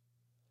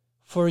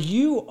 For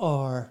you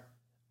are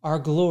our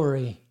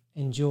glory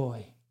and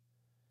joy."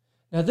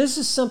 Now this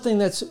is something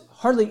that's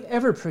hardly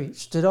ever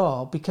preached at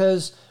all,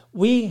 because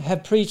we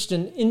have preached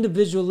an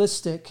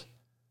individualistic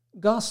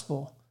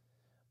gospel.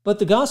 But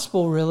the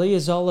gospel really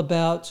is all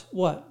about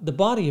what? The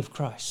body of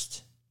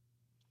Christ.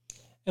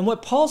 And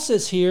what Paul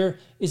says here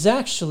is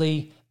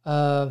actually,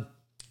 it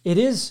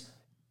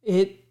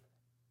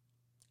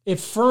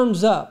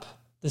firms up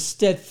the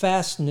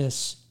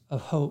steadfastness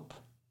of hope.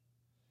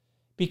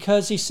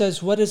 Because he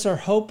says, what is our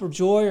hope or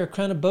joy or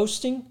crown of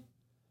boasting?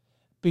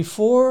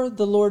 Before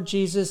the Lord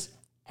Jesus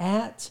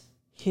at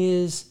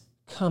his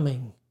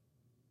coming.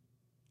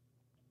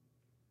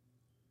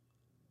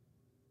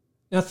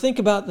 Now think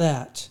about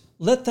that.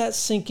 Let that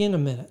sink in a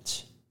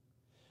minute.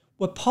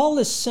 What Paul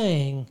is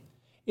saying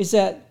is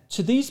that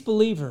to these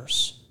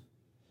believers,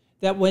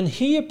 that when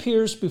he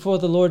appears before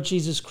the Lord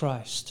Jesus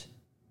Christ,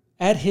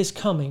 at his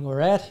coming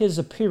or at his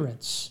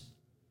appearance,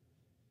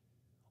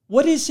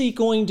 what is he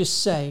going to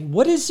say?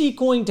 What is he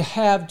going to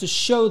have to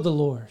show the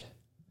Lord?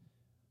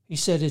 He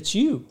said, it's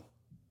you.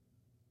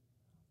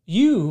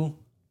 You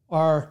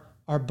are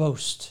our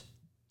boast.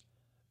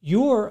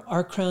 You're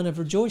our crown of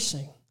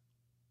rejoicing.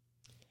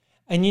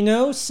 And you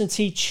know, since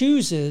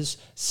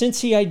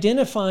he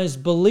identifies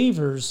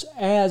believers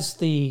as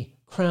the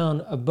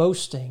crown of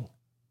boasting,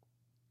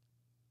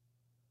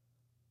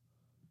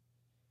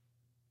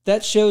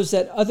 that shows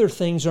that other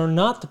things are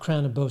not the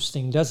crown of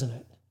boasting, doesn't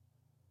it?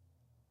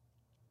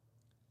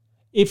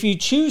 If you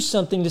choose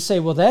something to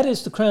say, well, that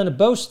is the crown of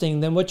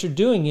boasting, then what you're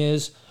doing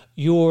is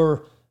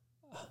you're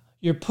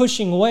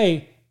pushing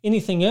away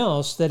anything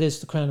else that is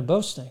the crown of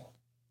boasting.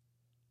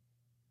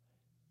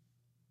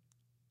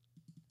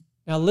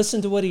 Now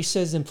listen to what he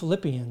says in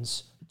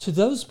Philippians to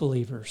those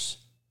believers.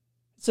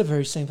 It's the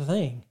very same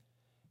thing.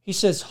 He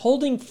says,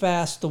 holding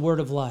fast the word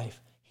of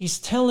life. He's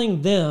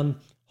telling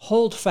them,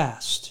 hold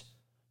fast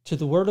to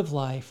the word of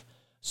life,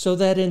 so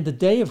that in the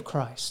day of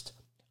Christ,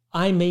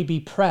 I may be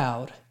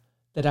proud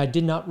that I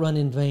did not run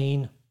in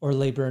vain or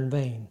labor in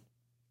vain.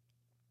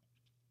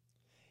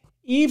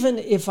 Even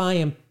if I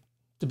am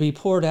to be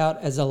poured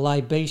out as a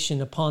libation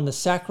upon the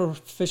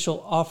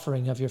sacrificial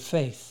offering of your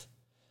faith,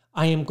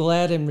 I am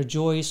glad and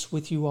rejoice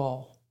with you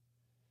all.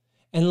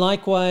 And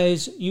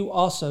likewise, you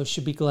also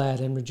should be glad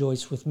and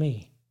rejoice with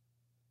me.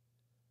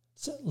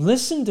 So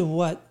listen to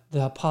what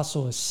the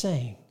apostle is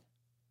saying.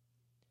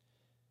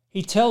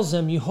 He tells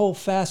them, you hold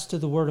fast to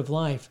the word of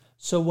life,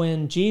 so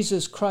when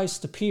Jesus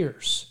Christ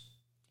appears,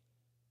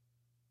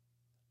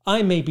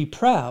 I may be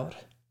proud.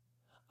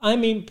 I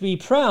may be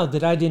proud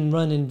that I didn't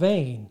run in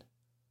vain.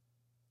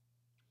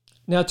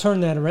 Now turn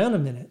that around a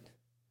minute.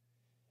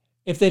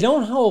 If they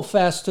don't hold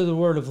fast to the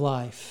word of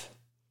life,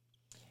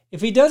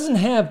 if he doesn't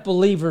have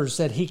believers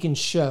that he can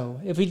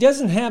show, if he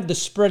doesn't have the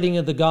spreading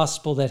of the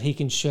gospel that he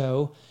can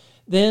show,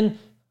 then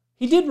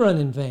he did run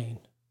in vain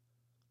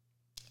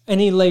and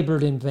he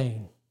labored in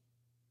vain.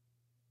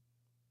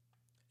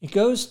 It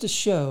goes to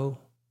show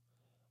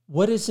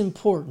what is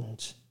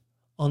important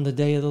on the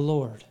day of the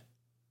Lord.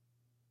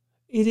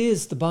 It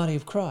is the body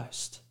of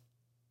Christ.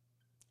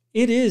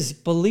 It is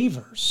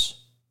believers.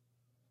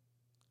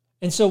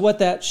 And so what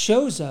that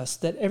shows us,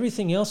 that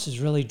everything else is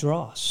really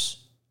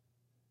dross.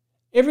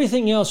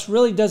 Everything else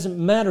really doesn't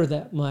matter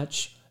that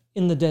much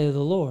in the day of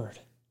the Lord.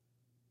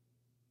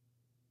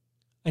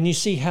 And you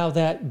see how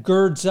that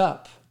girds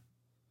up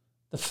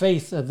the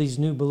faith of these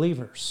new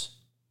believers.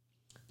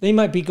 They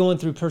might be going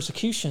through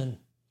persecution.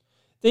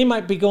 They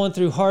might be going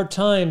through hard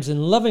times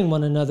and loving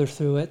one another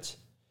through it.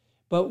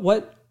 But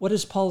what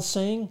is Paul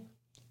saying?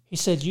 He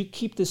said, you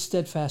keep this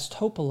steadfast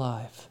hope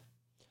alive.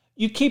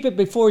 You keep it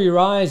before your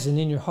eyes and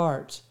in your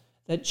heart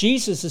that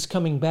Jesus is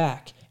coming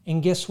back.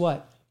 And guess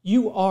what?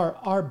 You are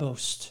our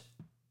boast.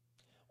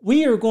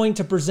 We are going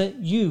to present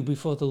you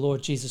before the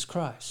Lord Jesus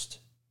Christ.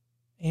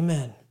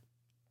 Amen.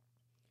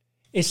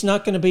 It's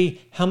not going to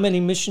be how many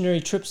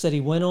missionary trips that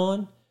he went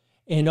on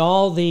and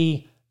all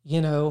the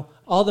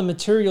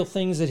material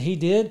things that he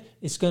did.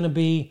 It's going to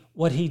be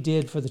what he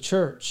did for the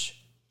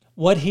church,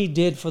 what he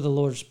did for the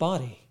Lord's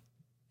body.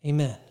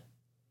 Amen.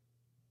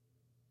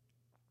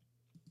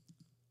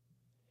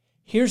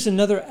 Here's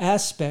another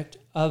aspect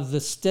of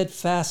the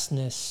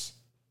steadfastness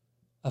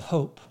of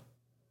hope.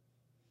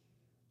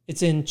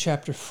 It's in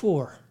chapter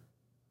 4.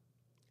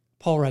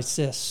 Paul writes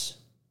this,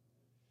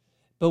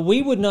 "But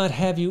we would not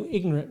have you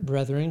ignorant,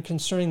 brethren,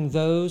 concerning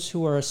those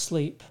who are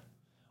asleep,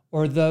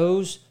 or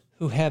those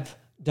who have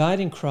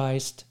died in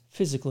Christ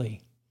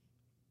physically,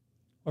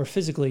 or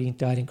physically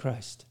died in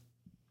Christ,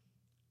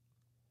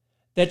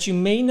 that you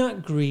may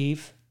not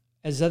grieve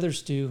as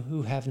others do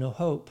who have no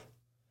hope."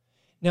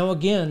 Now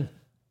again,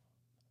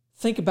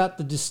 think about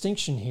the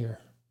distinction here.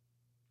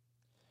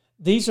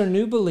 These are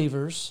new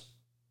believers.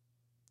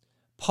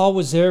 Paul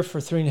was there for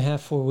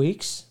 3.5, 4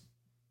 weeks.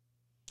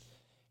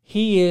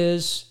 He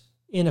is,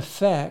 in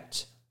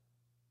effect,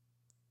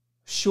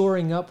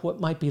 shoring up what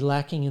might be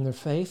lacking in their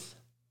faith.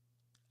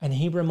 And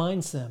he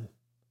reminds them,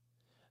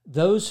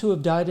 those who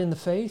have died in the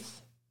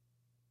faith,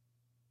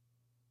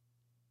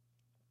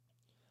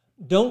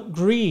 don't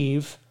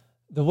grieve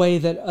the way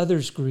that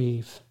others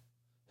grieve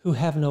who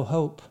have no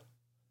hope.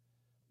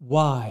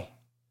 Why?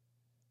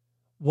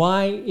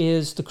 Why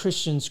is the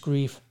Christian's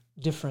grief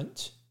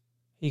different?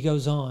 He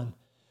goes on,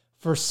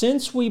 "For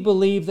since we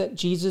believe that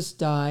Jesus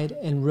died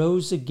and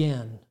rose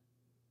again,"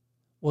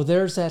 well,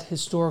 there's that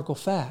historical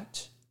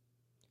fact.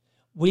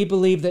 We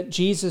believe that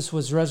Jesus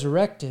was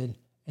resurrected,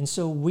 and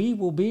so we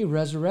will be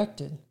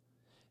resurrected.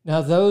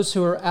 Now, those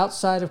who are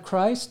outside of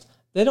Christ,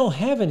 they don't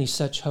have any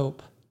such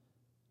hope.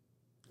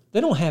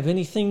 They don't have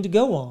anything to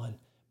go on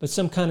but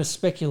some kind of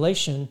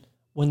speculation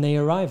when they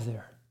arrive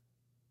there.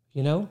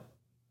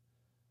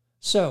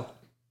 So,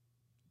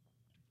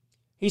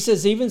 he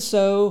says, "Even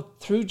so,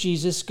 through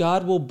Jesus,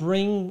 God will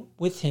bring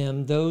with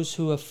him those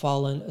who have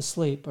fallen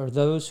asleep," or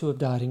those who have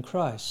died in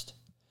Christ.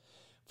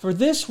 "For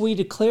this we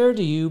declare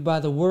to you by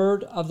the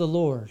word of the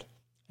Lord,"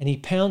 and he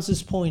pounds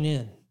this point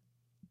in,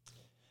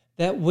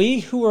 "that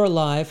we who are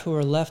alive, who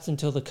are left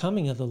until the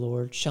coming of the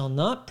Lord, shall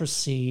not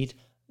precede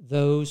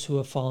those who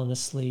have fallen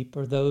asleep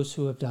or those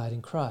who have died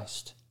in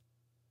Christ.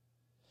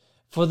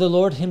 For the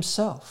Lord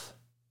himself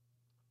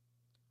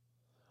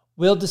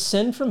will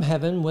descend from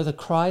heaven with a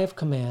cry of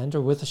command,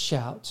 or with a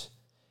shout,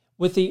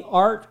 with the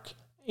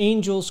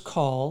archangel's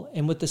call,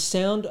 and with the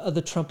sound of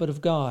the trumpet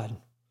of God.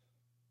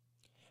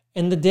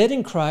 And the dead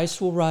in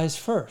Christ will rise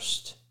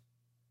first."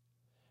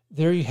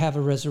 There you have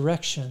a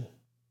resurrection.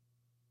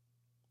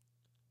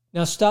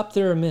 Now stop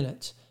there a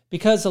minute,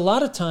 because a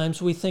lot of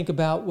times we think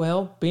about,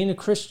 well, being a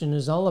Christian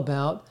is all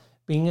about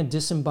being a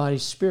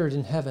disembodied spirit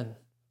in heaven.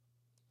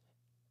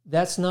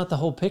 That's not the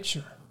whole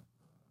picture.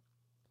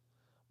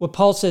 What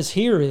Paul says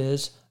here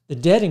is the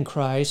dead in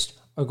Christ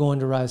are going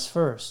to rise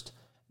first.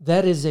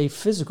 That is a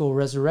physical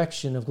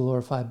resurrection of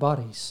glorified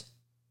bodies.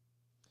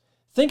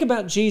 Think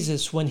about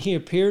Jesus when he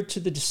appeared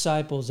to the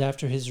disciples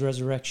after his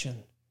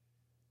resurrection.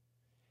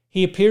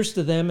 He appears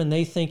to them and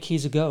they think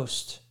he's a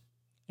ghost.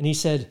 And he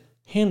said,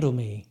 "Handle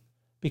me,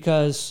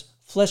 because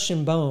flesh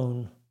and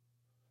bone,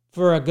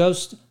 for a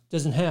ghost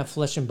doesn't have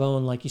flesh and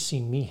bone like you see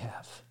me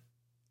have."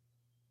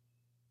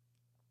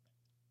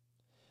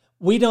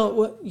 We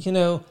don't,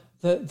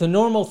 the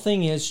normal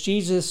thing is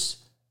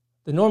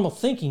the normal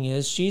thinking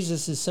is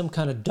Jesus is some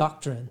kind of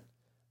doctrine,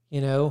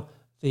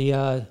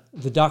 the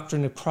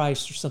doctrine of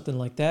Christ or something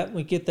like that.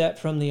 We get that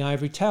from the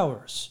ivory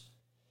towers.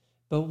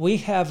 But we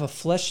have a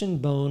flesh and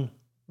bone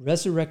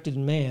resurrected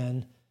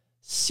man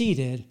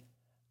seated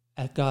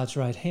at God's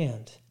right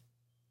hand.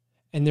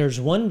 And there's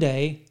one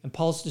day, and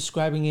Paul's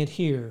describing it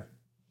here,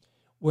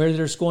 where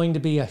there's going to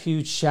be a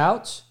huge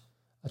shout,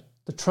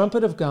 the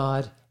trumpet of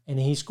God, and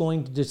he's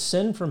going to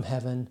descend from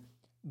heaven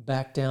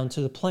back down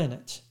to the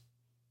planet.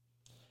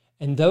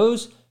 And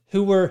those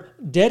who were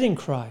dead in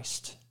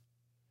Christ,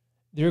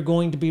 they're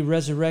going to be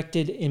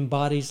resurrected in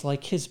bodies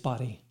like his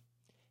body.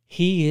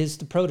 He is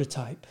the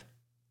prototype.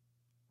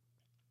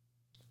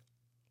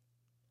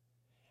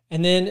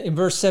 And then in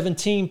verse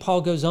 17,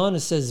 Paul goes on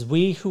and says,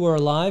 "We who are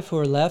alive, who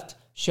are left,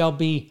 shall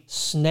be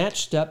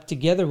snatched up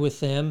together with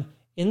them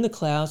in the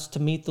clouds to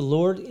meet the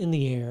Lord in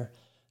the air.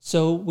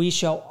 So we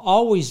shall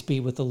always be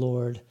with the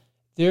Lord.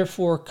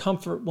 Therefore,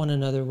 comfort one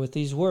another with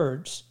these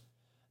words."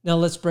 Now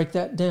let's break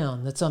that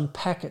down. Let's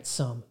unpack it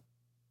some.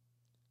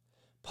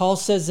 Paul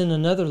says in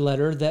another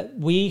letter that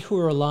we who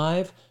are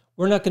alive,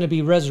 we're not going to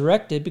be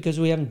resurrected because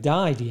we haven't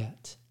died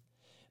yet.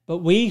 But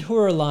we who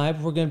are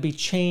alive, we're going to be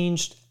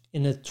changed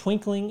in a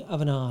twinkling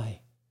of an eye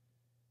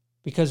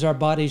because our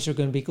bodies are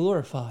going to be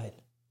glorified.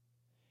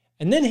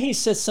 And then he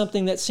says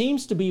something that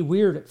seems to be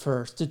weird at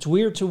first. It's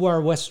weird to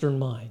our Western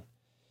mind.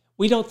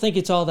 We don't think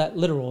it's all that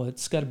literal.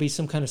 It's got to be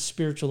some kind of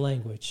spiritual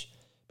language.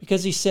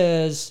 Because he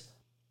says,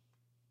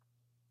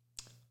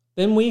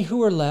 then we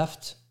who are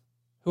left,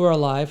 who are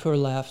alive, who are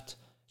left,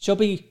 shall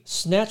be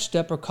snatched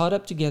up or caught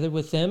up together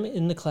with them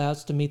in the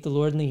clouds to meet the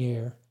Lord in the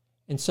air,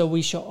 and so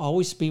we shall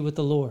always be with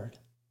the Lord.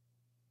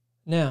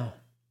 Now,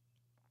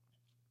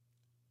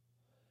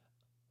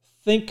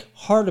 think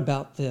hard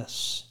about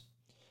this.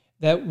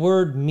 That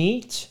word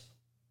meet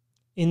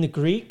in the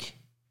Greek,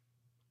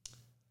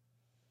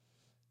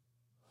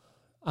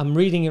 I'm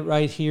reading it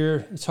right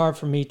here. It's hard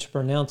for me to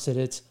pronounce it.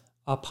 It's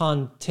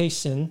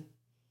apantesin.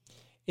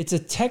 It's a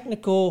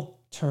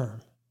technical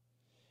term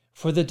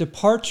for the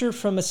departure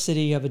from a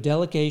city of a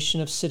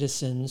delegation of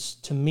citizens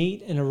to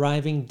meet an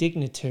arriving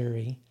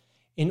dignitary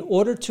in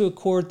order to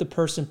accord the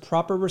person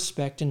proper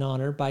respect and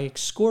honor by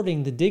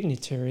escorting the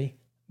dignitary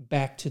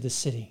back to the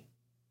city.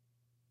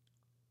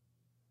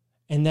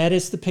 And that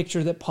is the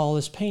picture that Paul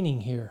is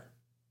painting here.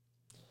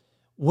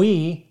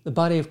 We, the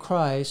body of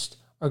Christ,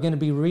 are going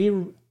to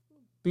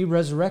be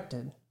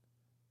resurrected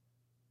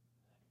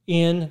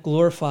in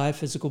glorified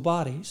physical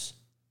bodies.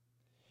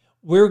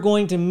 We're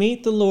going to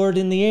meet the Lord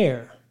in the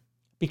air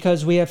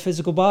because we have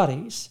physical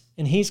bodies,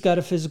 and He's got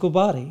a physical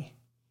body.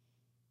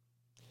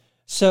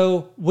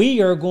 So we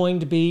are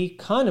going to be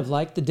kind of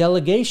like the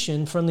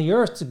delegation from the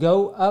earth to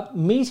go up,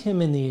 meet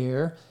Him in the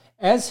air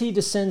as He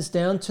descends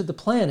down to the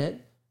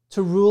planet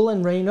to rule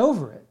and reign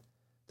over it,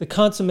 the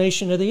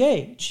consummation of the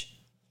age.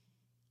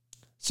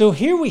 So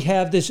here we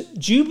have this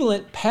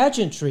jubilant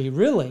pageantry,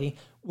 really,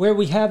 where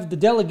we have the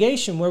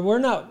delegation where we're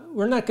not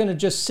going to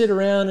just sit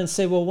around and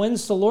say, well,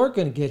 when's the Lord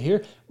going to get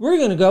here? We're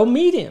going to go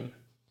meet Him.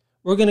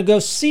 We're going to go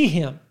see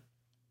Him.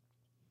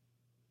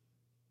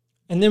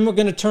 And then we're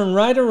going to turn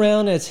right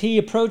around as He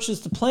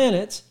approaches the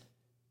planet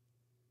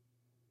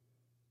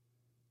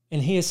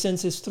and He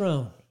ascends His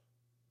throne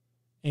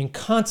and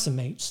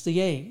consummates the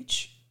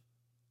age.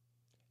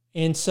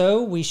 And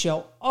so we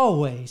shall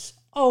always,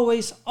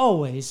 always,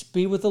 always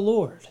be with the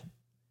Lord.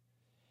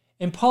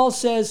 And Paul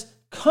says,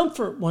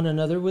 comfort one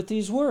another with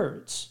these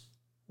words.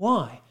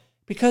 Why?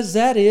 Because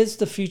that is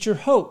the future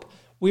hope.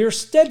 We are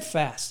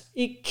steadfast.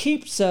 It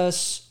keeps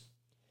us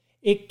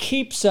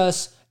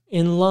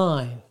in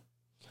line.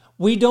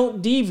 We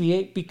don't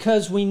deviate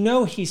because we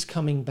know He's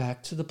coming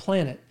back to the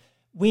planet.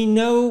 We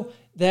know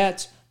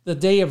that the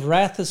day of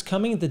wrath is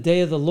coming, the day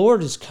of the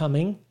Lord is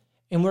coming,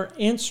 and we're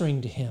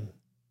answering to Him.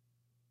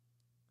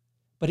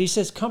 But he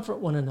says, comfort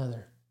one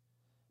another.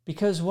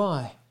 Because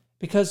why?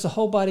 Because the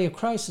whole body of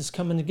Christ is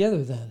coming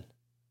together then.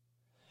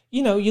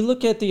 You know, you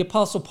look at the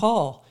Apostle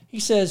Paul. He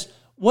says,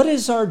 what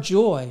is our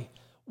joy?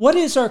 What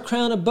is our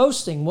crown of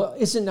boasting? Well,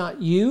 is it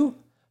not you?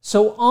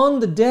 So on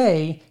the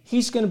day,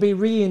 he's going to be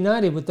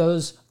reunited with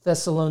those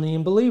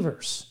Thessalonian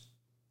believers.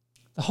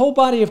 The whole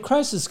body of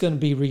Christ is going to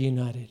be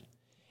reunited.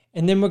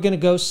 And then we're going to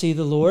go see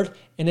the Lord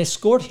and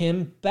escort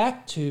Him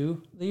back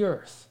to the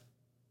earth.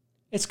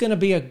 It's going to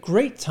be a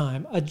great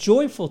time, a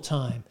joyful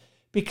time,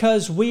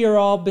 because we are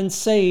all been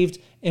saved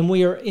and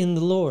we are in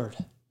the Lord.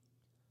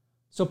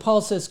 So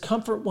Paul says,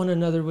 comfort one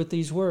another with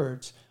these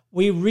words.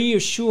 We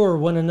reassure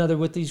one another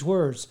with these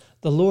words.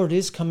 The Lord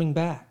is coming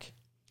back.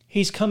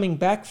 He's coming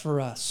back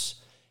for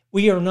us.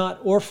 We are not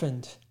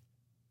orphaned.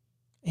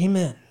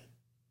 Amen.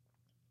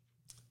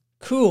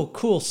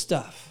 Cool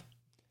stuff.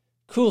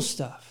 Cool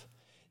stuff.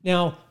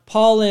 Now,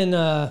 Paul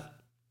in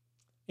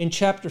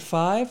chapter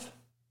 5,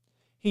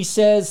 he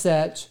says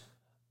that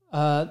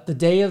the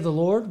day of the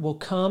Lord will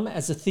come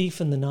as a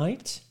thief in the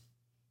night.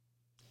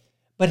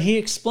 But he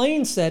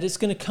explains that it's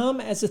going to come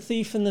as a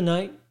thief in the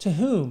night to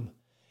whom?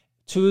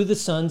 To the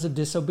sons of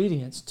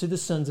disobedience, to the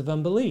sons of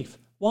unbelief.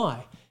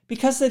 Why?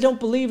 Because they don't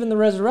believe in the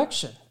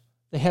resurrection.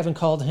 They haven't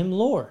called Him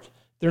Lord.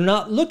 They're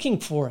not looking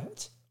for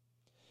it.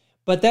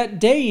 But that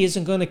day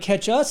isn't going to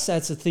catch us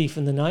as a thief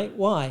in the night.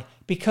 Why?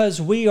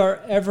 Because we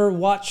are ever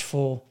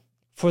watchful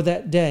for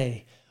that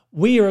day.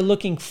 We are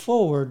looking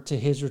forward to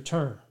His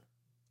return.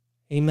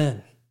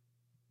 Amen.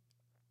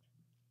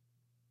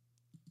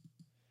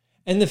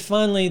 And then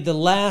finally, the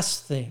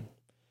last thing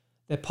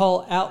that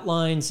Paul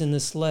outlines in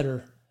this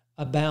letter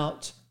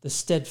about the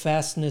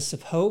steadfastness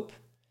of hope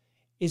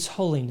is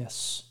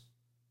holiness.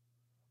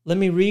 Let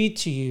me read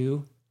to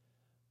you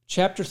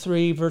chapter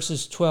 3,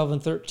 verses 12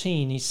 and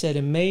 13. He said,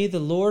 and may the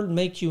Lord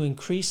make you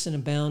increase and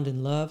abound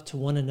in love to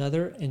one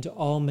another and to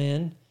all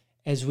men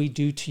as we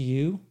do to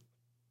you.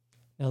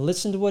 Now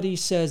listen to what he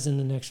says in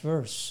the next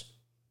verse.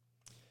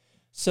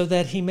 So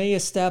that He may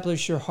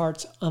establish your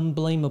hearts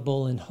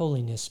unblameable in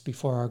holiness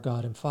before our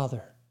God and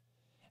Father,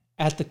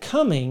 at the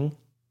coming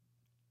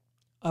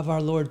of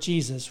our Lord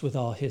Jesus with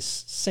all His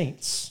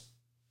saints,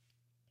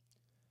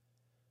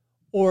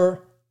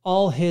 or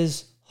all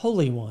His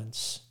holy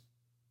ones.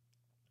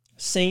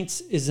 saints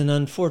is an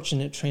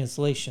unfortunate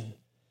translation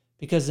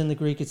because in the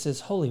Greek it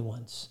says holy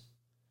ones.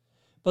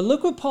 But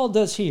look what Paul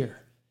does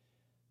here.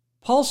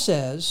 Paul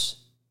says,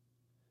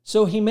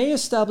 so he may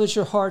establish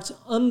your hearts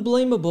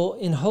unblameable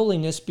in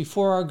holiness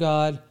before our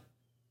God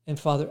and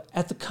Father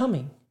at the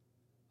coming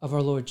of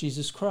our Lord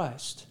Jesus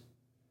Christ.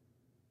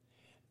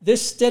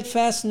 This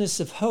steadfastness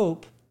of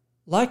hope,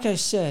 like I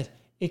said,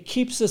 it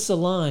keeps us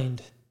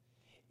aligned.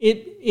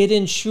 It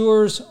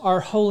ensures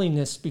our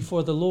holiness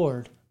before the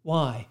Lord.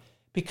 Why?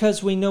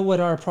 Because we know what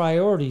our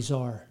priorities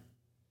are.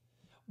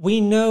 We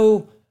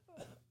know,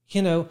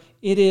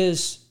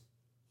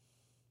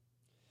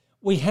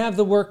 we have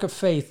the work of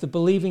faith, the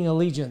believing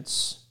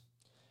allegiance.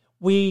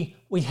 We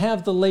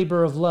have the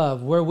labor of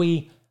love where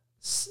we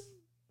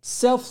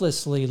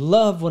selflessly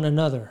love one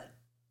another.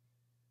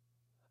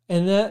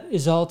 And that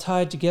is all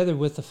tied together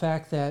with the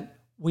fact that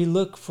we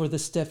look for the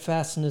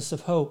steadfastness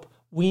of hope.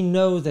 We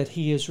know that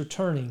he is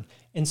returning,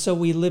 and so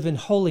we live in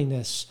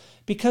holiness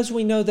because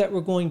we know that we're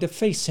going to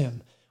face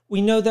him.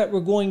 We know that we're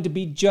going to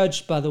be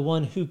judged by the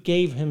one who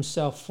gave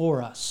himself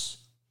for us,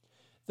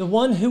 the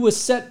one who was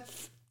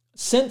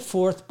sent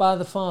forth by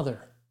the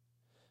Father,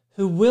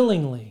 who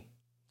willingly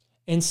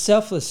and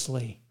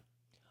selflessly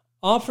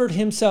offered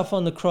himself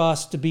on the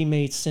cross to be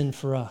made sin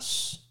for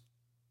us.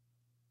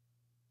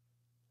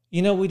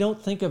 We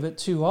don't think of it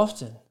too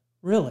often,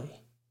 really.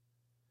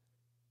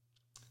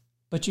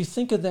 But you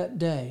think of that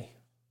day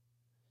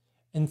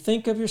and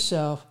think of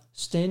yourself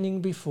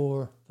standing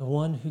before the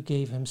one who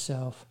gave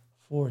himself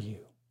for you.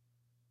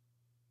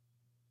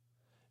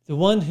 The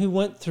one who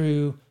went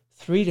through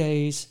 3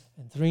 days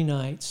and 3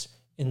 nights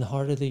in the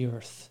heart of the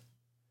earth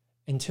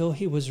until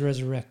he was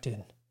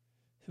resurrected,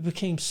 who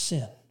became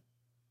sin.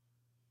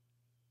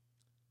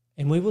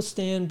 And we will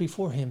stand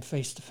before him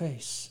face to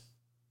face.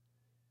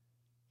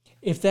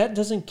 If that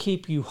doesn't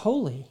keep you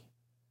holy,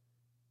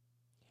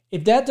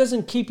 if that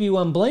doesn't keep you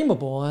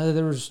unblameable,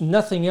 there's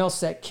nothing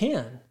else that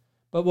can.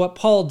 But what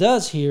Paul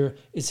does here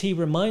is he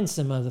reminds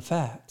them of the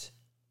fact.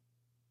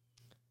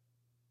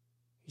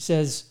 He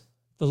says,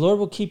 the Lord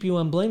will keep you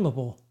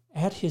unblameable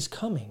at his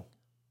coming.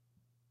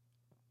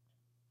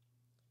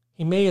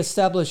 He may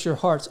establish your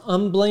hearts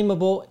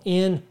unblameable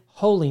in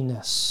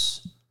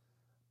holiness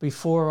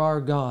before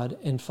our God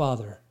and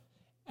Father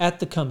at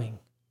the coming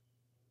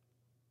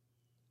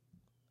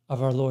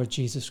of our Lord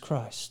Jesus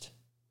Christ.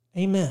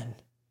 Amen.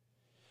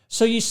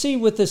 So you see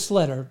with this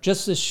letter,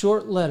 just this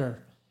short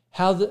letter,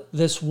 how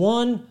this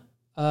one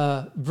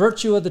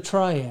virtue of the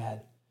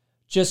triad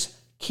just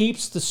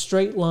keeps the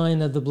straight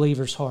line of the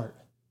believer's heart,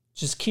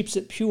 just keeps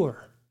it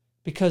pure,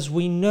 because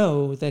we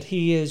know that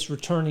he is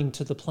returning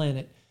to the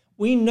planet.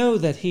 We know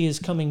that he is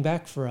coming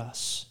back for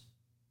us.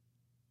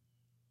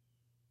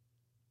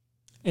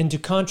 And to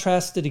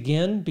contrast it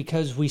again,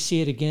 because we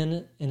see it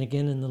again and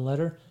again in the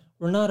letter,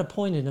 we're not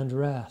appointed unto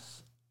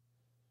wrath.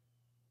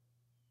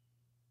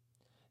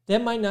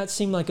 That might not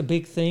seem like a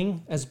big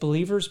thing as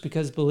believers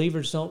because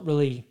believers don't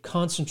really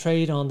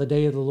concentrate on the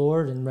day of the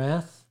Lord and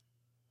wrath.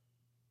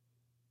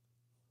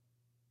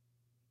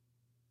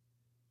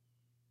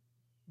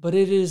 But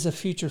it is a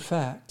future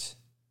fact.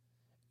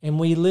 And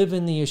we live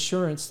in the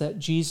assurance that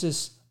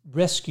Jesus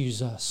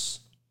rescues us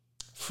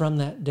from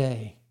that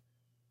day.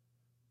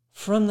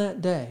 From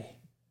that day.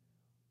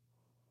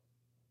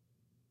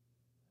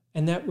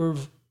 And that we're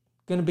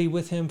going to be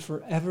with him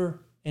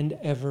forever and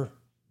ever,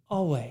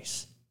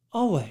 always.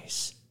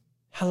 Always.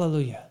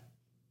 Hallelujah.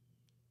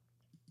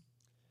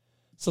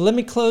 So let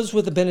me close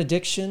with a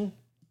benediction.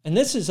 And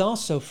this is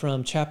also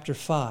from chapter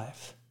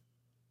 5.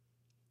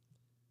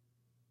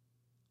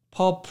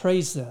 Paul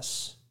prays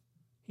this.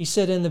 He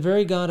said, and the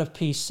very God of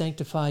peace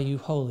sanctify you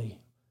wholly.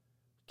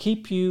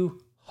 Keep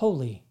you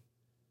holy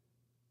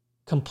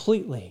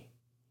completely.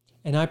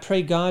 And I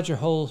pray God, your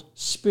whole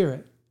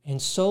spirit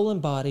and soul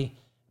and body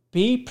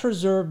be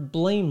preserved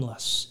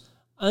blameless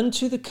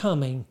unto the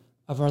coming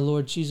of our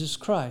Lord Jesus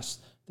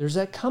Christ. There's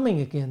that coming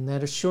again,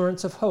 that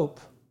assurance of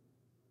hope.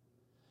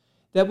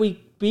 That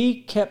we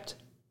be kept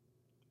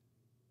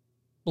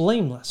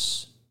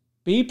blameless,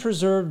 be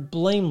preserved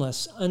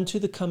blameless unto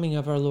the coming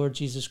of our Lord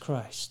Jesus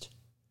Christ.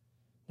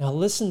 Now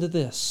listen to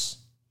this.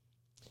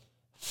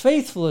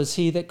 Faithful is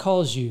he that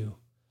calls you,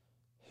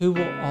 who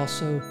will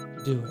also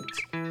do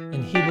it.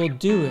 And he will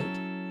do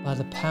it by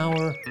the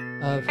power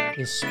of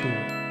his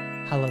Spirit.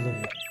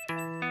 Hallelujah.